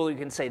group of people who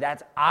can say,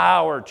 that's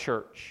our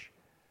church.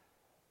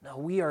 No,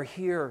 we are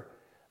here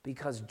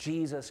because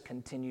Jesus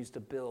continues to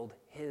build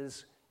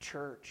his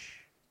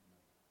church.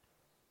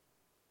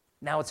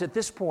 Now, it's at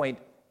this point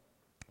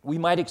we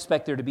might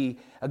expect there to be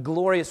a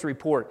glorious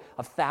report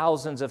of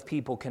thousands of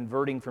people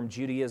converting from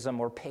Judaism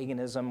or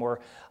paganism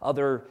or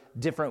other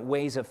different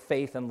ways of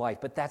faith and life.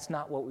 But that's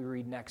not what we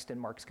read next in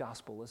Mark's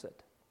gospel, is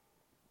it?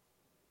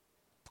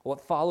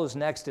 What follows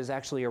next is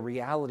actually a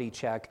reality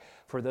check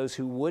for those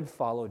who would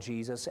follow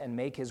Jesus and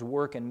make his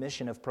work and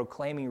mission of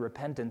proclaiming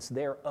repentance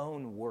their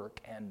own work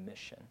and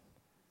mission.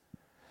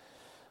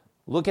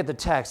 Look at the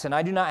text, and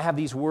I do not have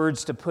these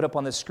words to put up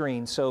on the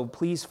screen, so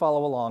please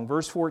follow along.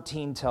 Verse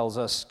 14 tells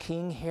us,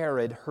 King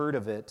Herod heard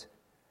of it,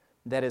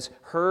 that is,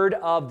 heard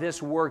of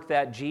this work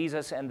that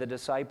Jesus and the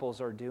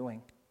disciples are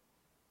doing.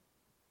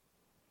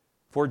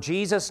 For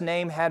Jesus'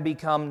 name had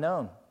become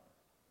known.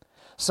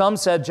 Some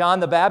said John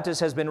the Baptist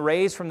has been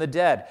raised from the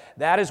dead.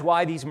 That is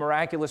why these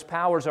miraculous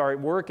powers are at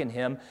work in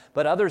him.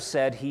 But others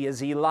said he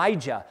is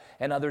Elijah,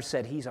 and others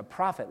said he's a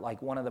prophet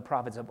like one of the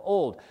prophets of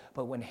old.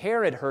 But when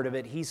Herod heard of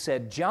it, he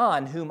said,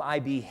 John, whom I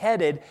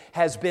beheaded,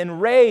 has been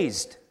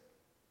raised.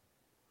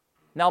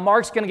 Now,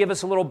 Mark's going to give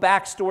us a little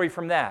backstory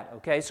from that,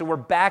 okay? So we're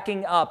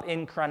backing up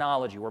in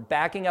chronology. We're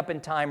backing up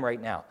in time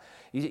right now.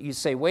 You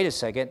say, wait a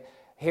second,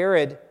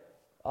 Herod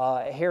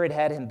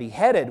had him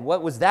beheaded.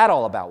 What was that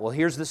all about? Well,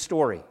 here's the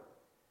story.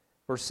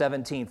 Verse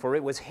 17, for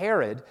it was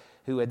Herod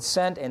who had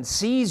sent and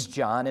seized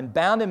John and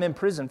bound him in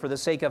prison for the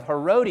sake of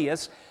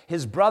Herodias,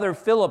 his brother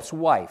Philip's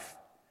wife.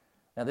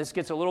 Now this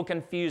gets a little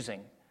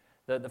confusing.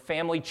 The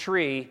family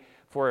tree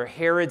for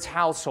Herod's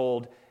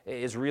household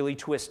is really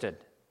twisted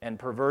and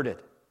perverted.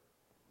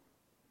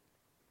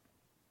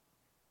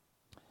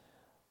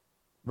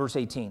 Verse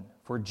 18,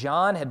 for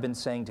John had been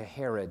saying to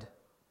Herod,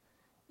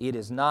 it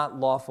is not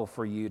lawful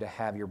for you to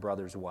have your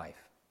brother's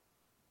wife.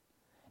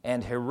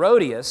 And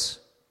Herodias,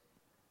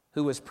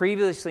 who was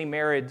previously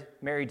married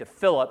to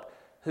Philip,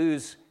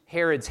 who's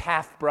Herod's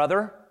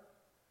half-brother,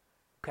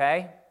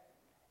 okay?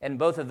 And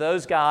both of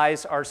those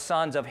guys are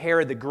sons of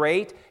Herod the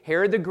Great.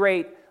 Herod the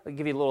Great, I'll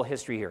give you a little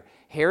history here.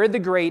 Herod the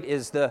Great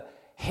is the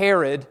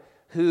Herod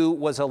who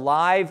was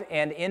alive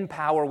and in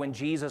power when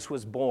Jesus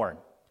was born.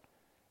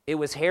 It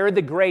was Herod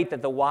the Great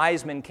that the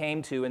wise men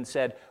came to and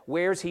said,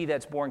 where's he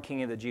that's born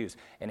king of the Jews?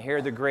 And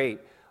Herod the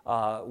Great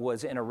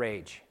was in a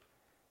rage.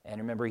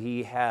 And remember,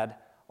 he had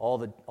all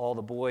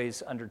the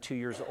boys under 2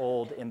 years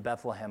old in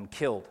Bethlehem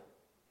killed.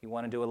 He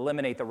wanted to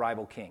eliminate the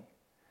rival king.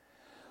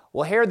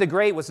 Well, Herod the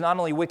Great was not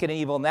only wicked and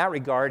evil in that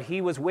regard,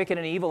 he was wicked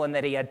and evil in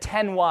that he had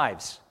 10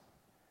 wives.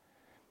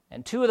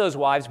 And 2 of those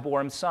wives bore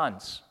him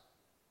sons.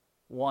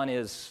 One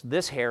is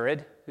this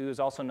Herod, who is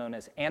also known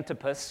as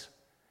Antipas,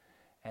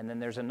 and then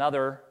there's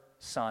another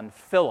son,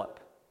 Philip,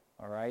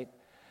 all right?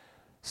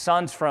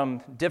 Sons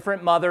from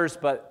different mothers,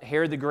 but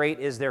Herod the Great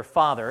is their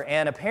father.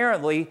 And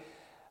apparently,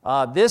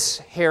 this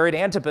Herod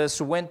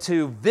Antipas went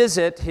to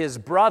visit his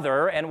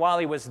brother, and while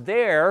he was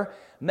there,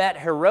 met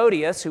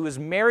Herodias, who was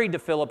married to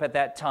Philip at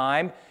that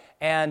time,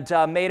 and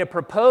made a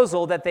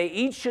proposal that they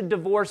each should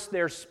divorce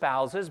their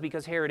spouses,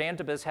 because Herod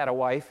Antipas had a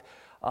wife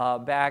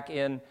back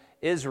in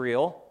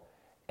Israel,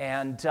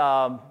 and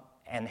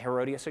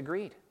Herodias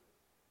agreed.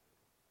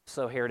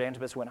 So Herod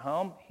Antipas went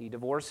home, he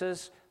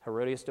divorces,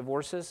 Herodias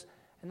divorces,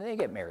 and then they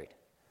get married.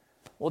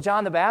 Well,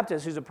 John the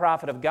Baptist, who's a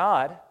prophet of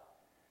God,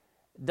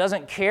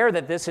 doesn't care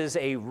that this is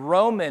a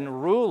Roman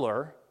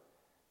ruler.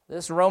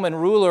 This Roman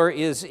ruler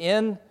is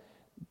in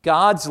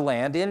God's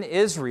land, in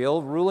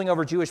Israel, ruling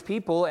over Jewish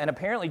people, and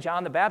apparently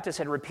John the Baptist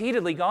had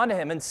repeatedly gone to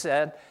him and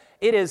said,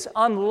 it is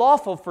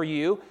unlawful for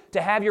you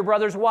to have your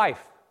brother's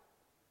wife.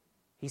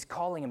 He's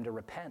calling him to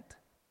repent.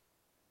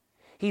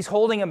 He's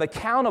holding him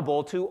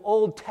accountable to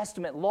Old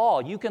Testament law.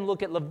 You can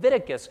look at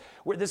Leviticus,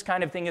 where this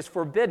kind of thing is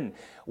forbidden.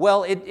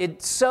 Well,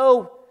 it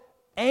so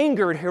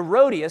angered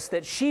Herodias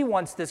that she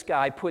wants this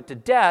guy put to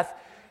death.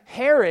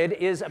 Herod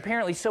is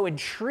apparently so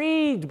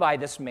intrigued by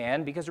this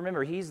man, because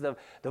remember, he's the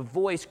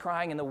voice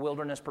crying in the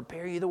wilderness,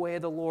 prepare you the way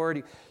of the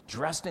Lord,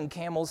 dressed in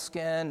camel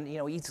skin,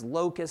 eats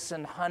locusts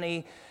and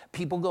honey.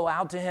 People go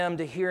out to him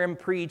to hear him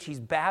preach. He's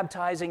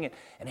baptizing,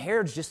 and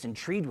Herod's just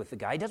intrigued with the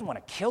guy. He doesn't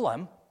want to kill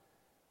him,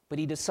 but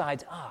he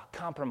decides,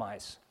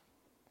 compromise.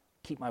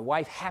 Keep my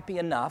wife happy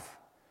enough,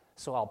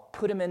 so I'll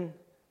put him in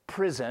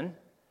prison,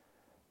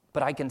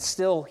 but I can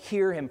still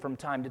hear him from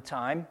time to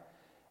time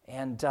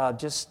and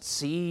just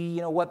see,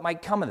 what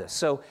might come of this.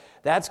 So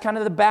that's kind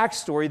of the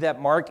backstory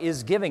that Mark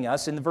is giving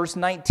us. And verse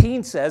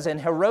 19 says,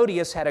 and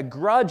Herodias had a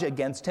grudge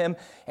against him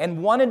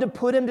and wanted to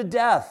put him to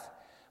death,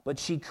 but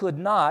she could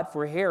not,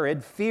 for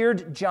Herod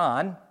feared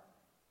John,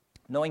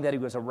 knowing that he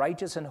was a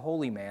righteous and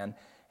holy man,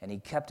 and he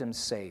kept him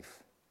safe.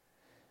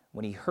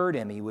 When he heard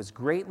him, he was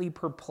greatly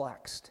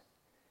perplexed,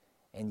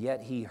 and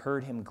yet he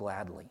heard him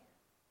gladly.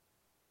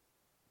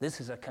 This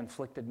is a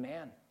conflicted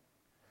man.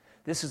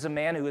 This is a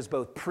man who is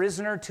both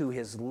prisoner to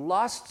his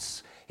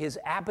lusts, his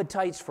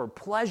appetites for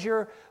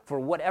pleasure, for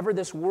whatever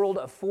this world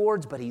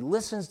affords, but he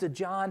listens to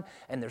John,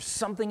 and there's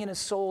something in his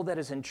soul that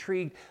is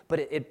intrigued, but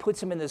it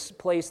puts him in this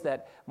place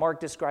that Mark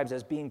describes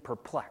as being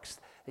perplexed.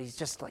 He's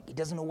just like, he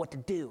doesn't know what to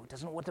do,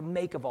 doesn't know what to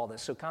make of all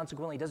this, so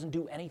consequently he doesn't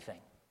do anything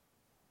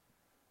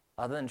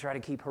other than try to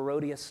keep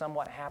Herodias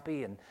somewhat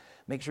happy and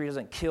make sure he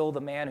doesn't kill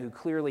the man who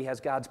clearly has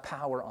God's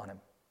power on him.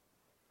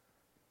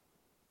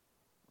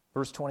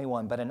 Verse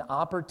 21, but an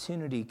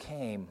opportunity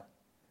came,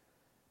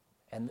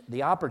 and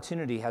the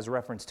opportunity has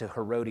reference to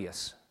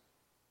Herodias.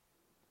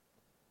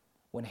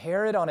 When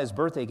Herod on his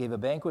birthday gave a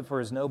banquet for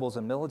his nobles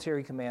and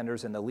military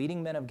commanders and the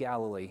leading men of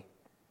Galilee,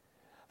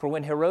 for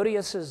when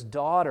Herodias'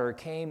 daughter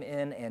came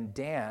in and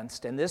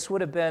danced, and this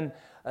would have been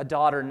a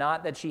daughter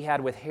not that she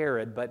had with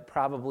Herod, but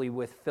probably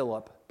with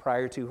Philip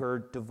prior to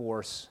her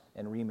divorce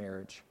and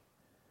remarriage.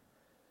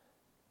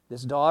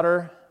 This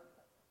daughter,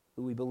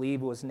 who we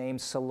believe was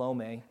named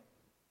Salome,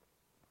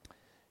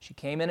 she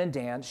came in and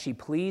danced. She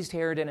pleased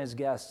Herod and his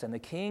guests, and the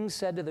king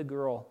said to the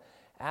girl,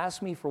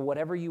 ask me for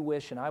whatever you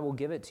wish, and I will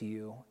give it to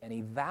you. And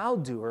he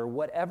vowed to her,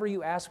 whatever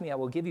you ask me, I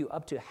will give you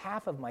up to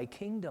half of my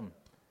kingdom.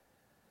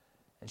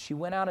 And she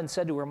went out and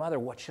said to her mother,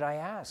 what should I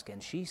ask?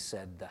 And she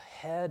said, the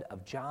head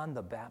of John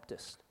the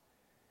Baptist.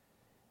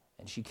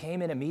 And she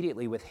came in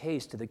immediately with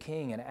haste to the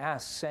king and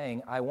asked,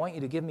 saying, I want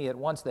you to give me at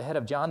once the head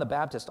of John the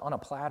Baptist on a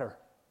platter.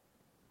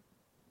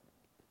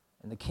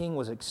 And the king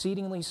was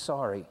exceedingly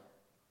sorry.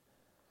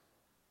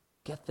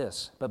 Get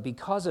this, but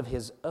because of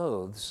his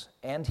oaths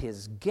and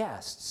his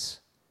guests,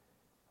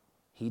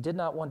 he did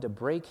not want to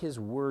break his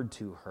word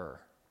to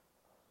her.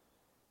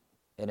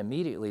 And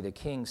immediately the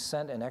king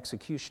sent an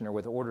executioner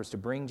with orders to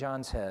bring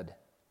John's head.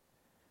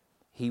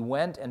 He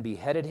went and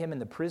beheaded him in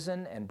the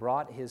prison and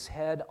brought his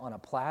head on a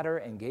platter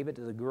and gave it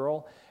to the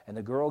girl, and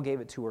the girl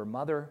gave it to her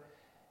mother.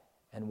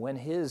 And when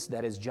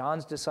that is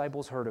John's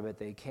disciples heard of it,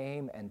 they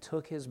came and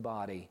took his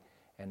body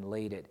and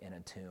laid it in a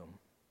tomb.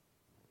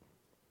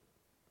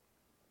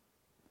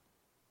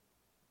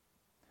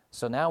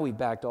 So now we've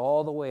backed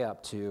all the way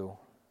up to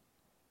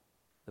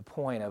the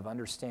point of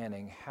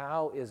understanding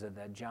how is it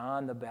that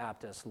John the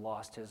Baptist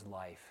lost his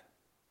life.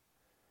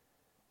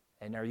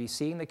 And are you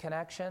seeing the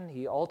connection?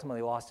 He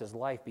ultimately lost his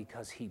life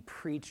because he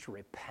preached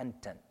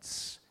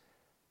repentance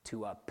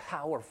to a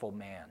powerful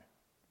man.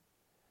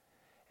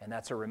 And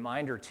that's a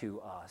reminder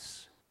to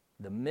us,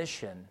 the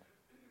mission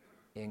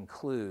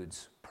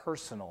includes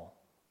personal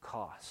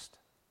cost.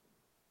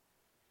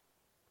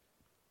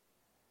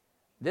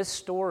 This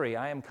story,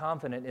 I am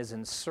confident, is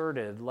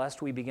inserted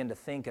lest we begin to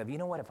think of, you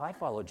know what, if I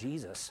follow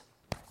Jesus,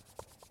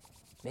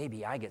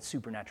 maybe I get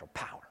supernatural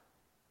power.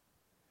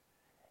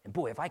 And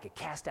boy, if I could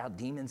cast out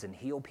demons and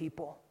heal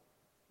people,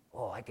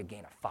 I could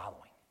gain a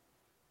following.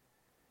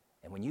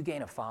 And when you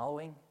gain a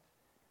following,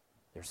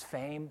 there's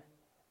fame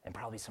and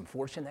probably some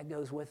fortune that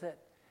goes with it.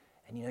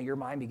 And your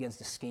mind begins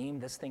to scheme,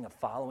 this thing of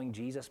following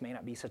Jesus may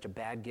not be such a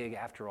bad gig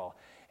after all.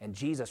 And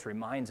Jesus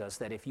reminds us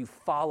that if you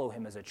follow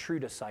him as a true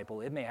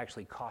disciple, it may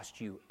actually cost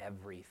you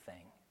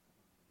everything.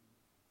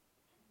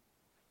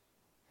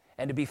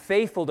 And to be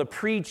faithful to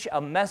preach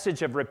a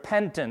message of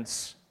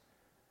repentance,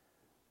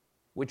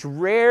 which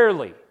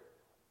rarely,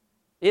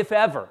 if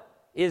ever,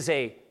 is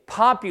a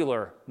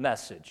popular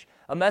message,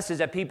 a message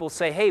that people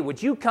say, hey,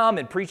 would you come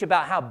and preach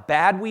about how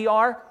bad we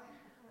are?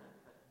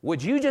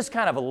 Would you just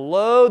kind of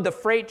load the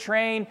freight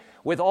train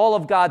with all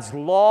of God's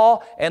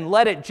law and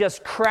let it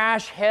just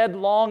crash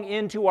headlong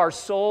into our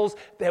souls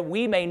that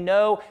we may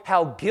know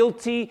how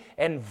guilty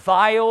and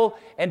vile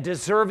and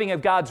deserving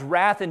of God's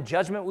wrath and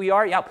judgment we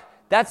are? Yeah,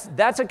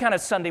 that's a kind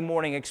of Sunday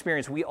morning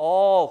experience. We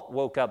all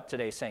woke up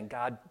today saying,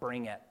 God,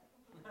 bring it.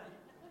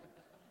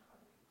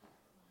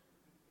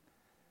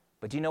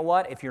 But you know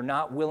what? If you're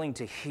not willing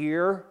to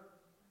hear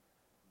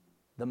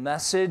the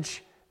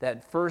message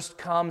that first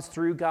comes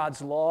through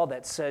God's law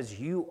that says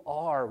you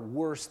are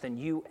worse than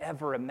you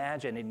ever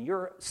imagined, and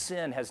your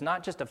sin has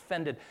not just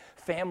offended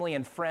family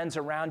and friends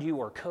around you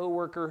or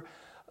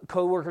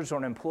co-workers or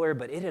an employer,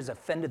 but it has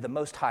offended the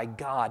Most High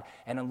God,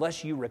 and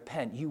unless you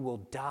repent, you will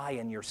die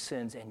in your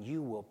sins and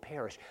you will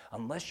perish.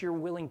 Unless you're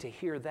willing to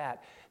hear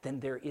that, then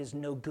there is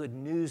no good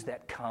news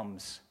that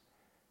comes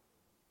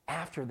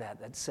after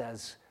that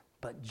says,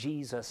 but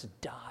Jesus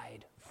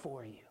died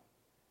for you.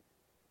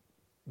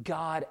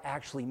 God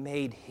actually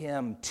made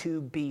him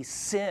to be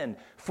sin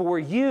for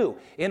you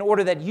in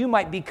order that you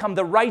might become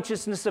the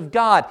righteousness of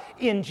God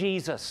in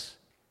Jesus.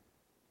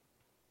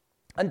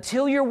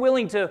 Until you're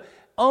willing to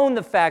own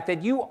the fact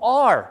that you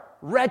are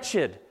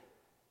wretched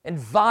and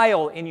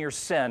vile in your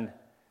sin,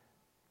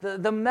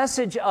 the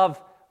message of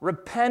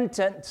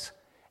repentance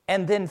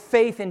and then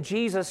faith in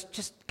Jesus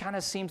just kind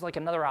of seems like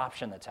another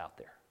option that's out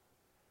there.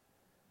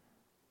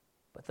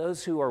 But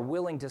those who are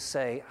willing to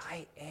say,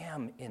 I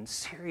am in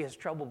serious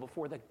trouble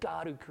before the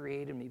God who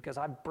created me because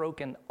I've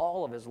broken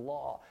all of his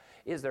law,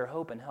 is there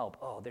hope and help?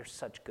 Oh, there's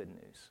such good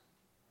news.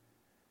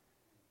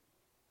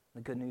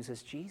 The good news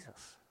is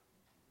Jesus.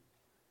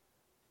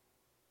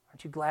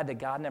 Aren't you glad that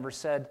God never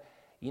said,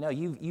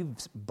 you've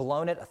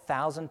blown it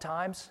 1,000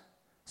 times?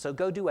 so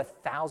go do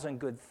 1,000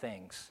 good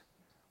things.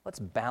 Let's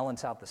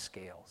balance out the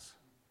scales.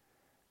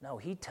 No,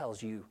 he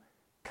tells you,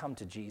 come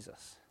to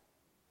Jesus.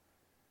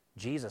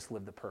 Jesus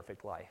lived the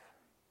perfect life.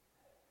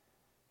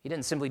 He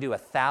didn't simply do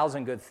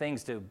 1,000 good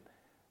things to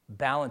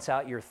balance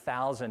out your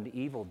 1,000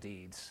 evil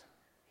deeds.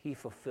 He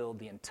fulfilled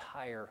the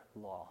entire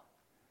law.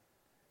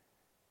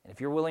 And if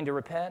you're willing to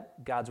repent,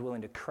 God's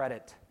willing to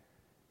credit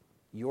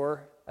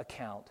your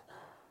account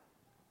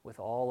with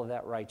all of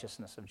that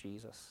righteousness of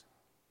Jesus.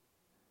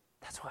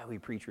 That's why we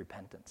preach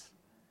repentance,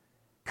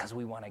 because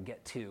we want to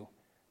get to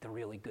the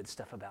really good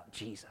stuff about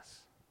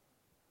Jesus.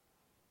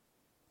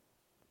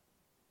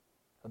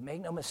 But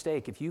make no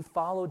mistake, if you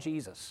follow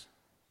Jesus,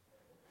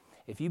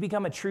 if you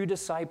become a true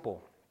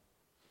disciple,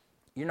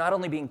 you're not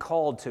only being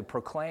called to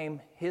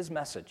proclaim his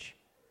message,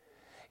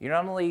 you're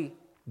not only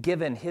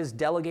given his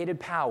delegated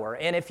power,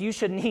 and if you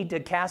should need to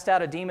cast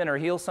out a demon or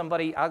heal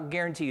somebody, I'll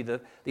guarantee you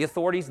the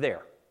authority's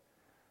there.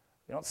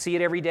 We don't see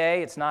it every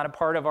day. It's not a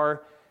part of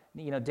our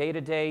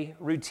day-to-day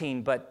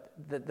routine, but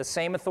the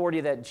same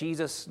authority that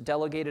Jesus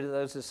delegated to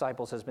those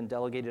disciples has been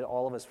delegated to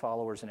all of his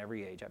followers in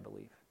every age, I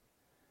believe.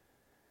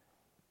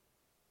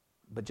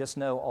 But just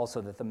know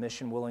also that the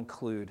mission will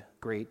include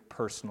great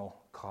personal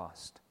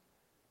cost.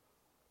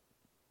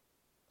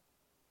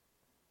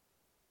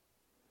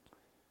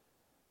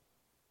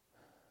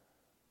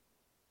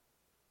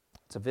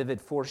 It's a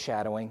vivid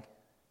foreshadowing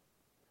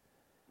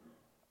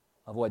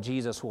of what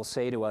Jesus will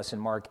say to us in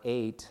Mark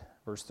 8,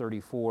 verse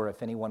 34,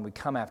 if anyone would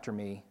come after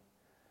me,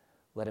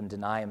 let him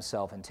deny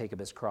himself and take up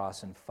his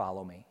cross and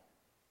follow me.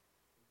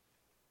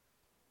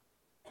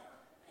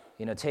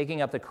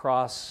 Taking up the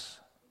cross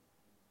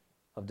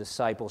of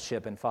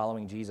discipleship and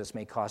following Jesus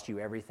may cost you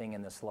everything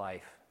in this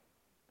life,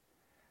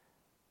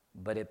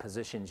 but it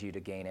positions you to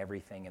gain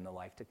everything in the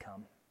life to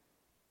come.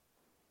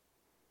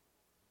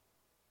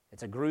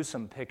 It's a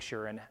gruesome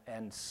picture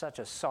and such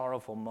a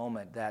sorrowful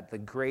moment that the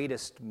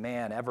greatest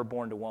man ever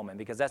born to woman,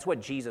 because that's what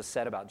Jesus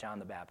said about John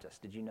the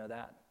Baptist. Did you know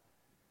that?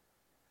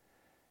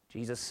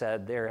 Jesus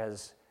said,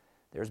 there's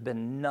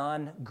been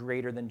none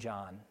greater than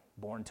John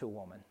born to a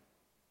woman.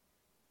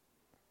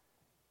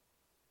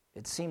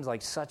 It seems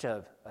like such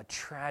a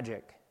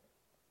tragic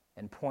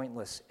and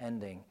pointless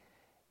ending,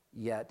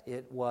 yet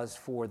it was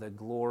for the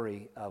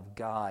glory of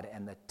God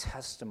and the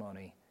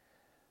testimony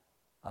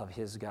of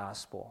his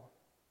gospel.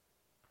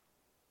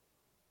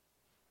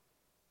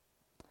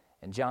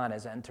 And John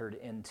has entered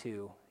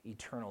into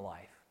eternal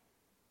life.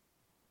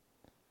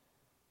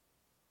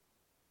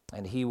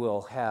 And he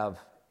will have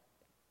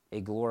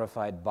a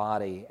glorified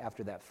body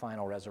after that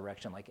final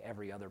resurrection like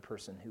every other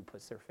person who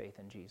puts their faith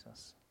in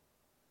Jesus.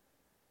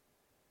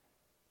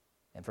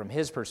 And from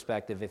his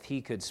perspective, if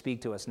he could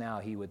speak to us now,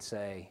 he would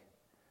say,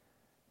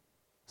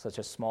 such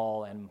a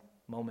small and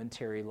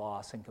momentary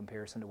loss in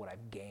comparison to what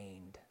I've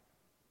gained.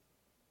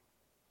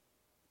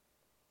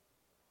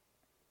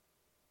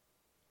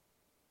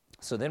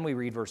 So then we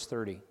read verse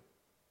 30.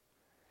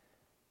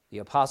 The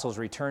apostles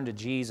returned to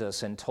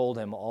Jesus and told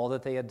him all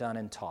that they had done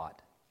and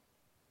taught.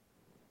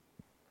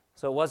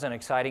 So it was an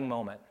exciting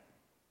moment,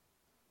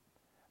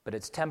 but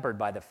it's tempered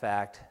by the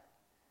fact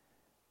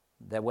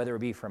that whether it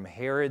be from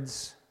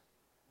Herod's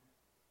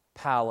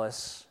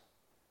palace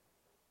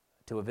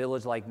to a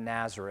village like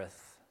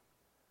Nazareth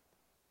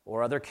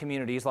or other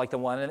communities like the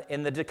one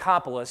in the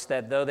Decapolis,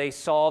 that though they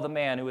saw the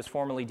man who was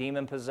formerly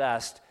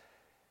demon-possessed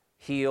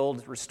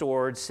healed,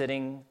 restored,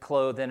 sitting,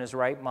 clothed in his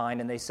right mind,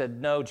 and they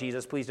said, no,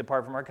 Jesus, please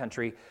depart from our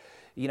country.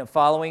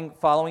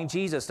 Following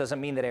Jesus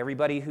doesn't mean that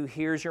everybody who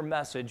hears your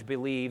message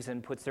believes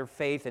and puts their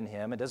faith in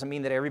him. It doesn't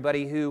mean that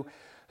everybody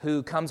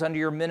who comes under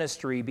your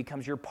ministry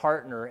becomes your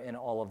partner in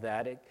all of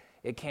that.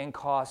 It can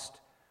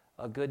cost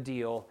a good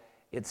deal.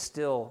 It's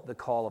still the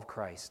call of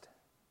Christ.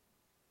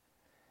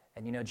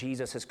 And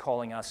Jesus is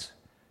calling us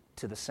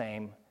to the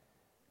same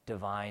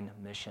divine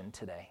mission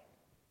today.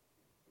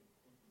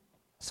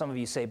 Some of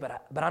you say,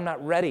 but I'm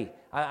not ready.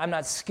 I'm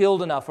not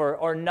skilled enough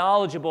or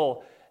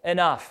knowledgeable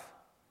enough.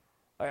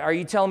 Are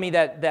you telling me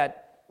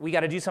that we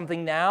got to do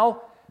something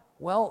now?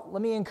 Well,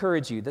 let me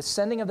encourage you. The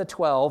sending of the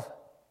 12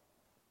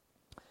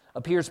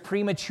 appears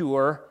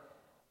premature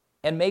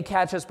and may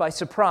catch us by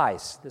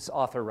surprise, this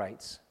author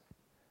writes.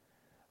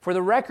 For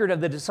the record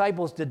of the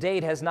disciples to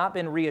date has not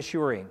been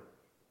reassuring.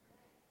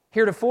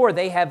 Heretofore,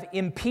 they have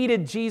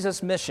impeded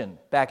Jesus' mission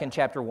back in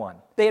chapter 1.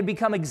 They had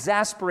become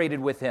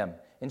exasperated with him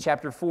in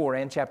chapter 4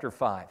 and chapter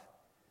 5.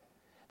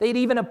 They had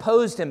even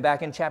opposed him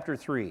back in chapter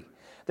 3.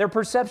 Their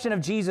perception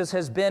of Jesus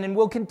has been and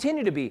will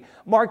continue to be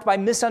marked by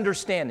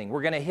misunderstanding.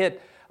 We're going to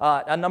hit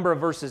a number of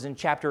verses in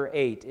chapter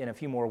 8 in a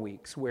few more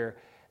weeks where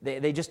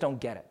they just don't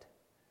get it.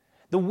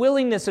 The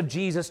willingness of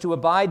Jesus to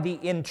abide the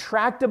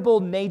intractable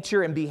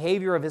nature and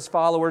behavior of his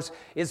followers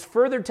is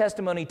further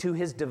testimony to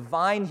his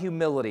divine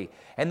humility.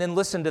 And then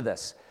listen to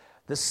this.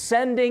 The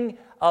sending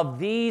of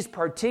these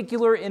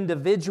particular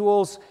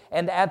individuals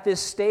and at this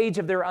stage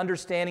of their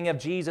understanding of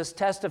Jesus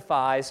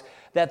testifies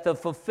that the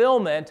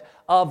fulfillment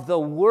of the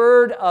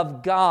Word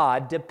of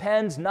God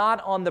depends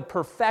not on the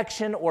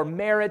perfection or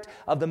merit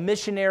of the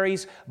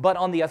missionaries, but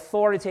on the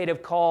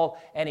authoritative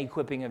call and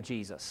equipping of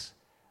Jesus.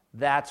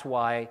 That's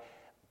why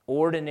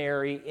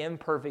ordinary,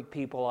 imperfect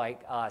people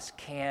like us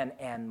can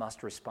and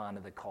must respond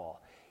to the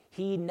call.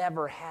 He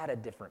never had a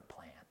different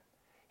plan.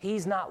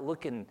 He's not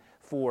looking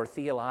for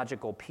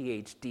theological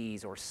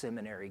PhDs or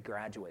seminary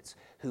graduates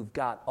who've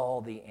got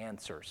all the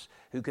answers,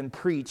 who can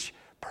preach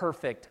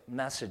perfect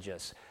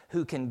messages,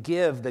 who can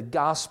give the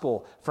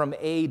gospel from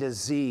A to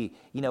Z,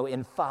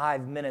 in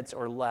 5 minutes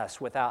or less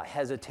without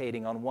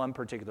hesitating on one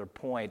particular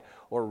point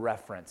or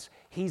reference.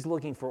 He's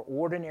looking for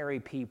ordinary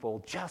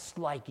people just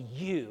like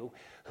you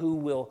who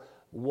will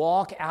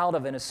walk out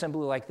of an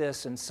assembly like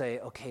this and say,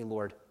 okay,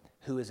 Lord,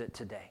 who is it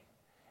today?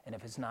 And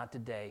if it's not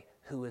today,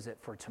 who is it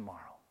for tomorrow?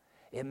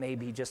 It may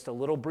be just a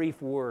little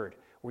brief word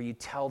where you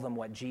tell them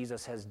what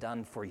Jesus has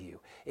done for you.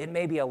 It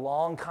may be a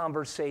long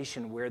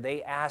conversation where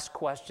they ask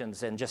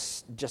questions and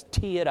just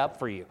tee it up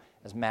for you,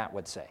 as Matt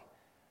would say.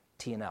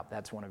 Teeing up,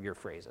 that's one of your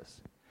phrases.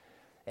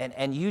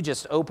 And you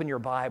just open your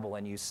Bible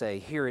and you say,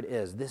 here it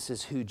is. This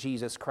is who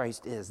Jesus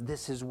Christ is.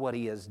 This is what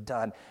he has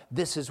done.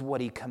 This is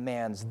what he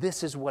commands.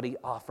 This is what he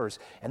offers.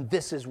 And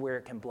this is where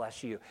it can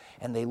bless you.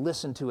 And they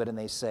listen to it and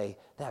they say,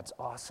 that's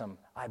awesome.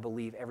 I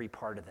believe every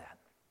part of that.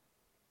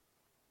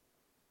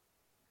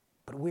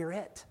 But we're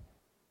it.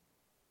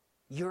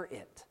 You're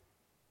it.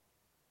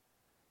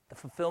 The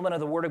fulfillment of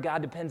the Word of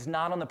God depends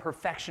not on the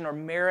perfection or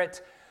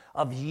merit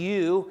of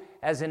you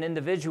as an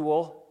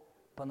individual,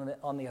 but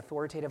on the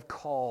authoritative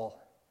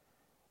call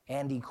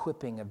and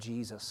equipping of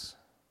Jesus.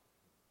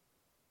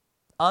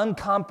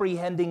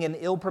 Uncomprehending and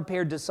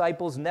ill-prepared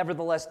disciples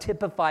nevertheless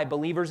typify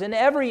believers in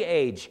every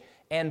age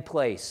and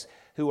place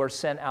who are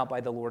sent out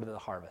by the Lord of the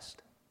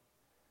harvest.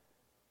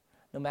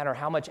 No matter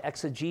how much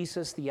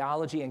exegesis,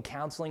 theology, and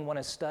counseling one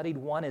has studied,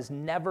 one is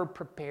never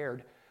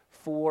prepared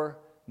for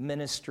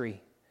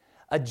ministry.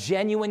 A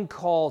genuine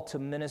call to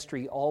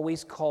ministry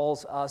always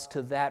calls us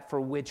to that for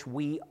which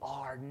we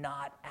are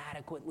not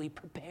adequately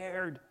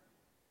prepared.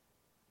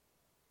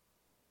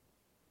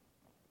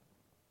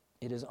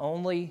 It is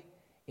only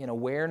in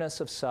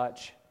awareness of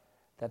such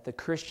that the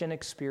Christian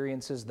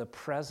experiences the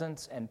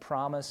presence and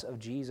promise of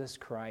Jesus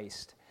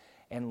Christ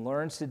and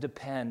learns to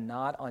depend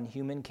not on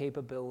human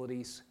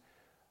capabilities,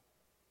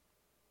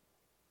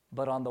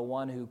 but on the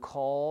one who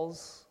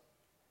calls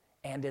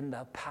and in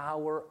the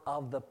power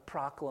of the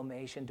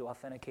proclamation to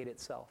authenticate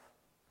itself.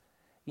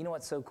 You know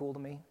what's so cool to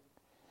me?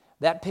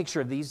 That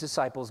picture of these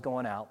disciples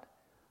going out,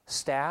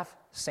 staff,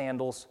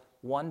 sandals,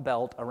 one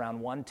belt around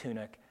one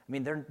tunic. I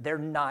mean, they're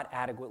not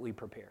adequately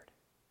prepared.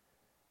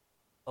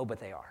 Oh, but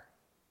they are.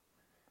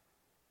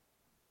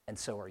 And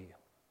so are you.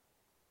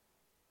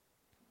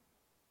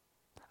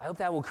 I hope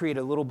that will create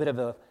a little bit of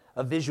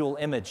a visual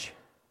image,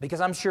 because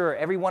I'm sure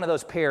every one of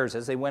those pairs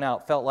as they went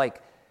out felt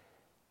like,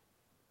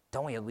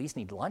 don't we at least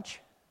need lunch?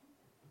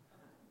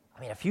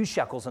 I mean, a few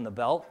shekels in the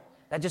belt,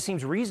 that just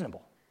seems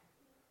reasonable.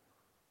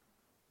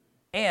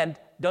 And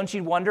don't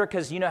you wonder,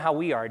 because you know how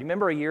we are. Do you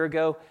remember a year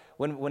ago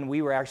when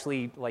we were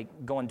actually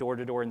like going door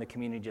to door in the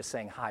community just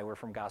saying, hi, we're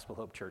from Gospel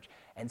Hope Church.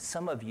 And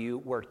some of you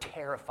were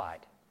terrified.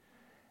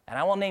 And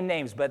I won't name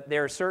names, but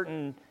there are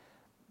certain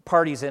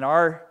parties in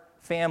our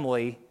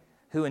family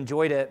who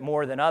enjoyed it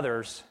more than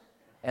others.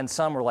 And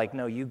some were like,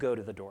 no, you go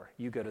to the door.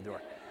 You go to the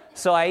door.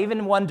 So I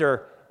even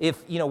wonder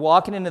if,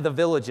 walking into the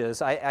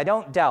villages, I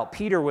don't doubt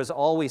Peter was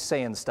always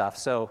saying stuff.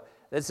 So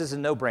this is a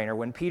no-brainer.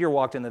 When Peter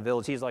walked in the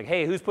village, he's like,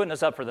 hey, who's putting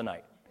us up for the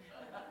night?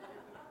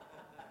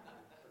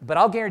 But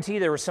I'll guarantee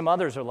there were some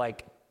others who are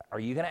like, are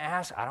you going to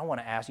ask? I don't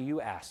want to ask. You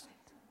ask.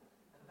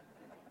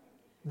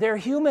 They're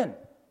human,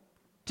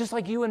 just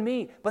like you and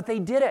me. But they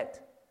did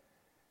it.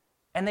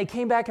 And they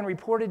came back and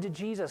reported to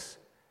Jesus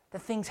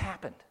that things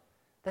happened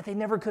that they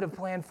never could have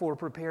planned for or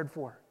prepared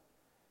for.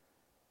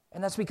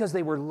 And that's because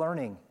they were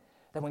learning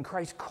that when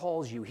Christ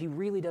calls you, he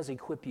really does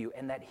equip you,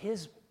 and that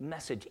his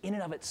message in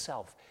and of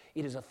itself,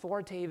 it is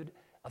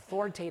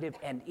authoritative,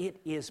 and it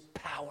is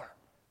power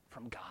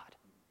from God.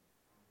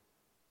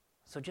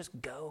 So just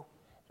go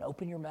and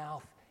open your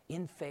mouth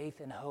in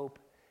faith and hope,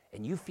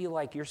 and you feel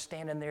like you're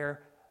standing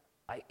there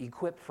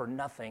equipped for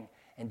nothing,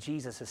 and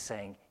Jesus is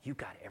saying, you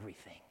got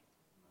everything.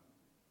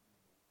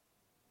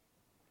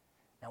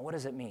 Now, what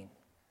does it mean?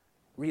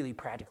 Really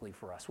practically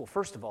for us? Well,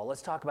 first of all,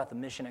 let's talk about the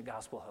mission at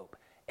Gospel Hope.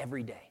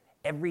 Every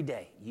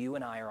day, you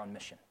and I are on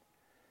mission.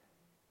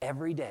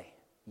 Every day,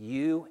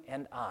 you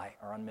and I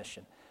are on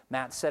mission.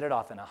 Matt said it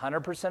often,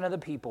 100% of the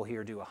people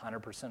here do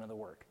 100% of the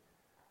work.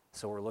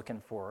 So we're looking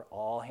for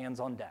all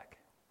hands on deck.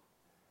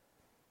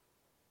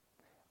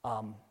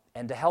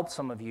 And to help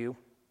some of you,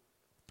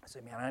 I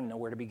say, man, I don't know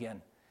where to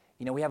begin.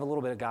 We have a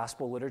little bit of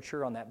gospel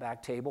literature on that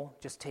back table.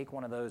 Just take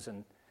one of those,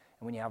 and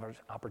when you have an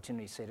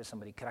opportunity, say to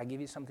somebody, could I give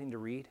you something to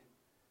read?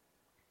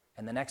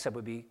 And the next step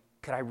would be,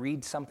 could I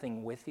read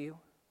something with you?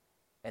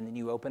 And then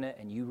you open it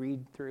and you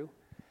read through.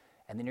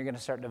 And then you're going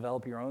to start to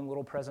develop your own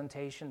little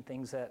presentation,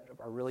 things that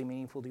are really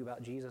meaningful to you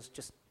about Jesus.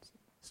 Just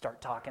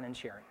start talking and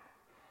sharing.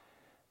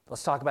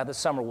 Let's talk about this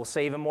summer. We'll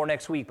say even more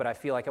next week, but I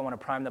feel like I want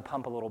to prime the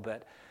pump a little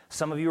bit.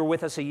 Some of you were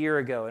with us a year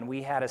ago, and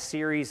we had a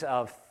series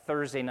of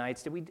Thursday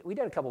nights. We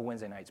did a couple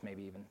Wednesday nights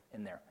maybe even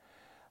in there.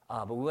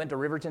 But we went to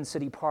Riverton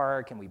City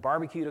Park, and we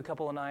barbecued a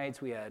couple of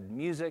nights. We had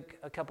music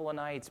a couple of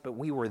nights, but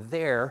we were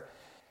there.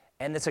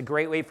 And it's a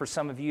great way for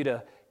some of you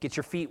to get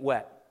your feet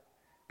wet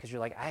because you're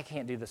like, I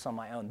can't do this on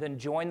my own. Then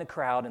join the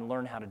crowd and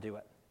learn how to do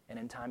it. And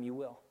in time you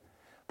will.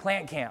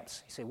 Plant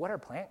camps. You say, what are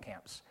plant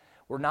camps?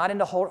 We're not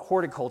into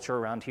horticulture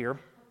around here.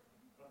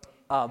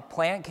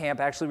 Plant camp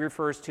actually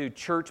refers to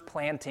church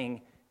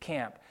planting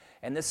camp.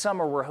 And this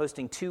summer we're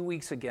hosting 2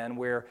 weeks again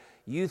where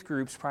youth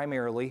groups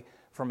primarily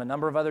from a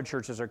number of other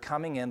churches are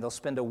coming in. They'll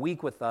spend a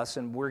week with us,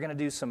 and we're going to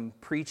do some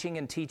preaching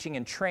and teaching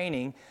and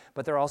training,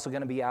 but they're also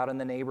going to be out in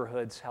the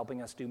neighborhoods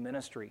helping us do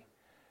ministry,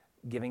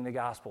 giving the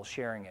gospel,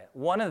 sharing it.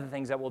 One of the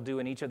things that we'll do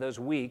in each of those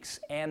weeks,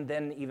 and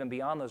then even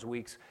beyond those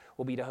weeks,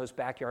 will be to host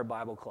backyard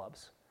Bible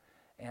clubs.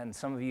 And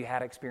some of you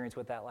had experience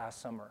with that last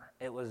summer.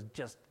 It was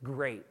just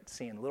great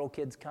seeing little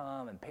kids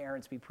come and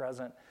parents be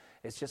present.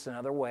 It's just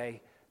another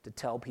way to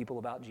tell people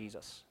about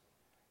Jesus,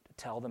 to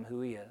tell them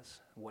who he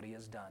is, what he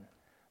has done.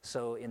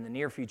 So in the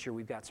near future,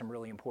 we've got some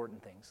really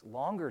important things.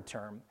 Longer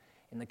term,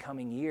 in the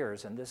coming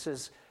years, and this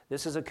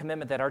is a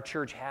commitment that our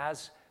church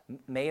has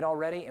made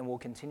already and will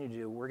continue to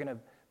do. We're going to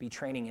be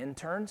training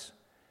interns.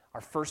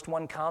 Our first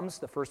one comes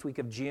the first week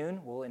of June.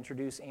 We'll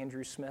introduce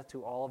Andrew Smith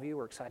to all of you.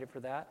 We're excited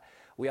for that.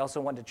 We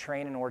also want to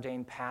train and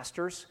ordain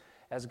pastors,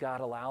 as God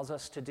allows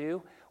us to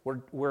do.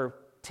 We're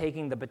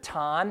taking the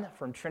baton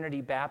from Trinity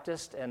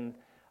Baptist and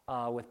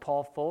with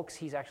Paul Folks.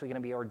 He's actually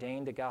going to be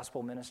ordained to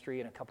gospel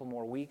ministry in a couple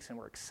more weeks, and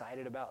we're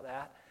excited about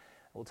that.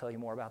 We'll tell you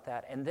more about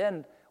that. And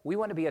then we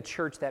want to be a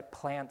church that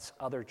plants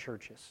other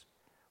churches.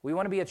 We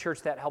want to be a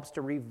church that helps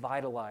to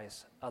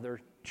revitalize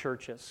other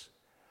churches.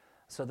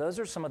 So those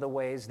are some of the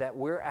ways that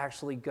we're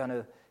actually going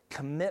to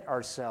commit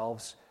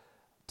ourselves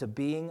to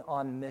being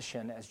on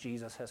mission as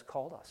Jesus has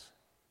called us.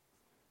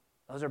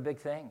 Those are big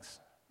things,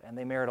 and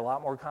they merit a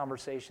lot more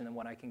conversation than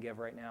what I can give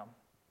right now.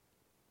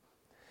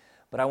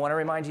 But I want to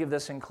remind you of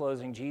this in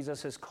closing.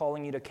 Jesus is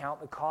calling you to count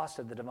the cost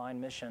of the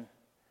divine mission.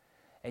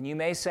 And you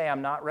may say,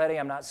 I'm not ready,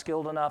 I'm not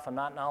skilled enough, I'm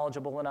not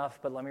knowledgeable enough,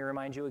 but let me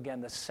remind you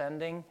again, the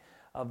sending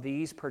of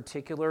these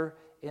particular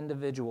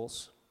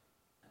individuals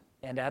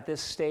and at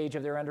this stage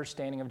of their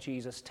understanding of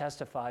Jesus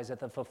testifies that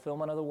the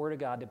fulfillment of the Word of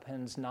God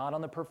depends not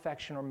on the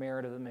perfection or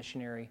merit of the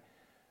missionary,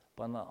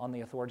 but on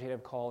the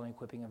authoritative call and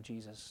equipping of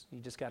Jesus.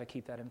 You just got to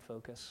keep that in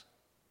focus.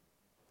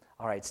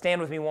 All right, stand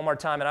with me one more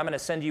time, and I'm going to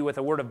send you with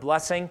a word of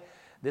blessing.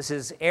 This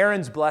is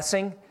Aaron's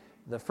blessing,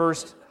 the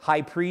first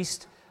high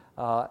priest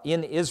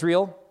in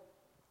Israel.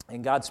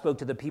 And God spoke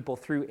to the people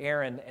through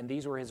Aaron, and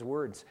these were his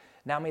words.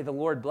 Now may the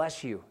Lord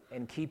bless you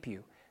and keep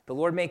you. The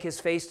Lord make his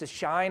face to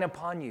shine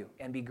upon you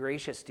and be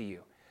gracious to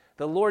you.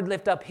 The Lord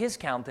lift up his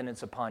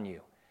countenance upon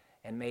you,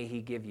 and may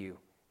he give you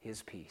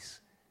his peace.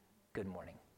 Good morning.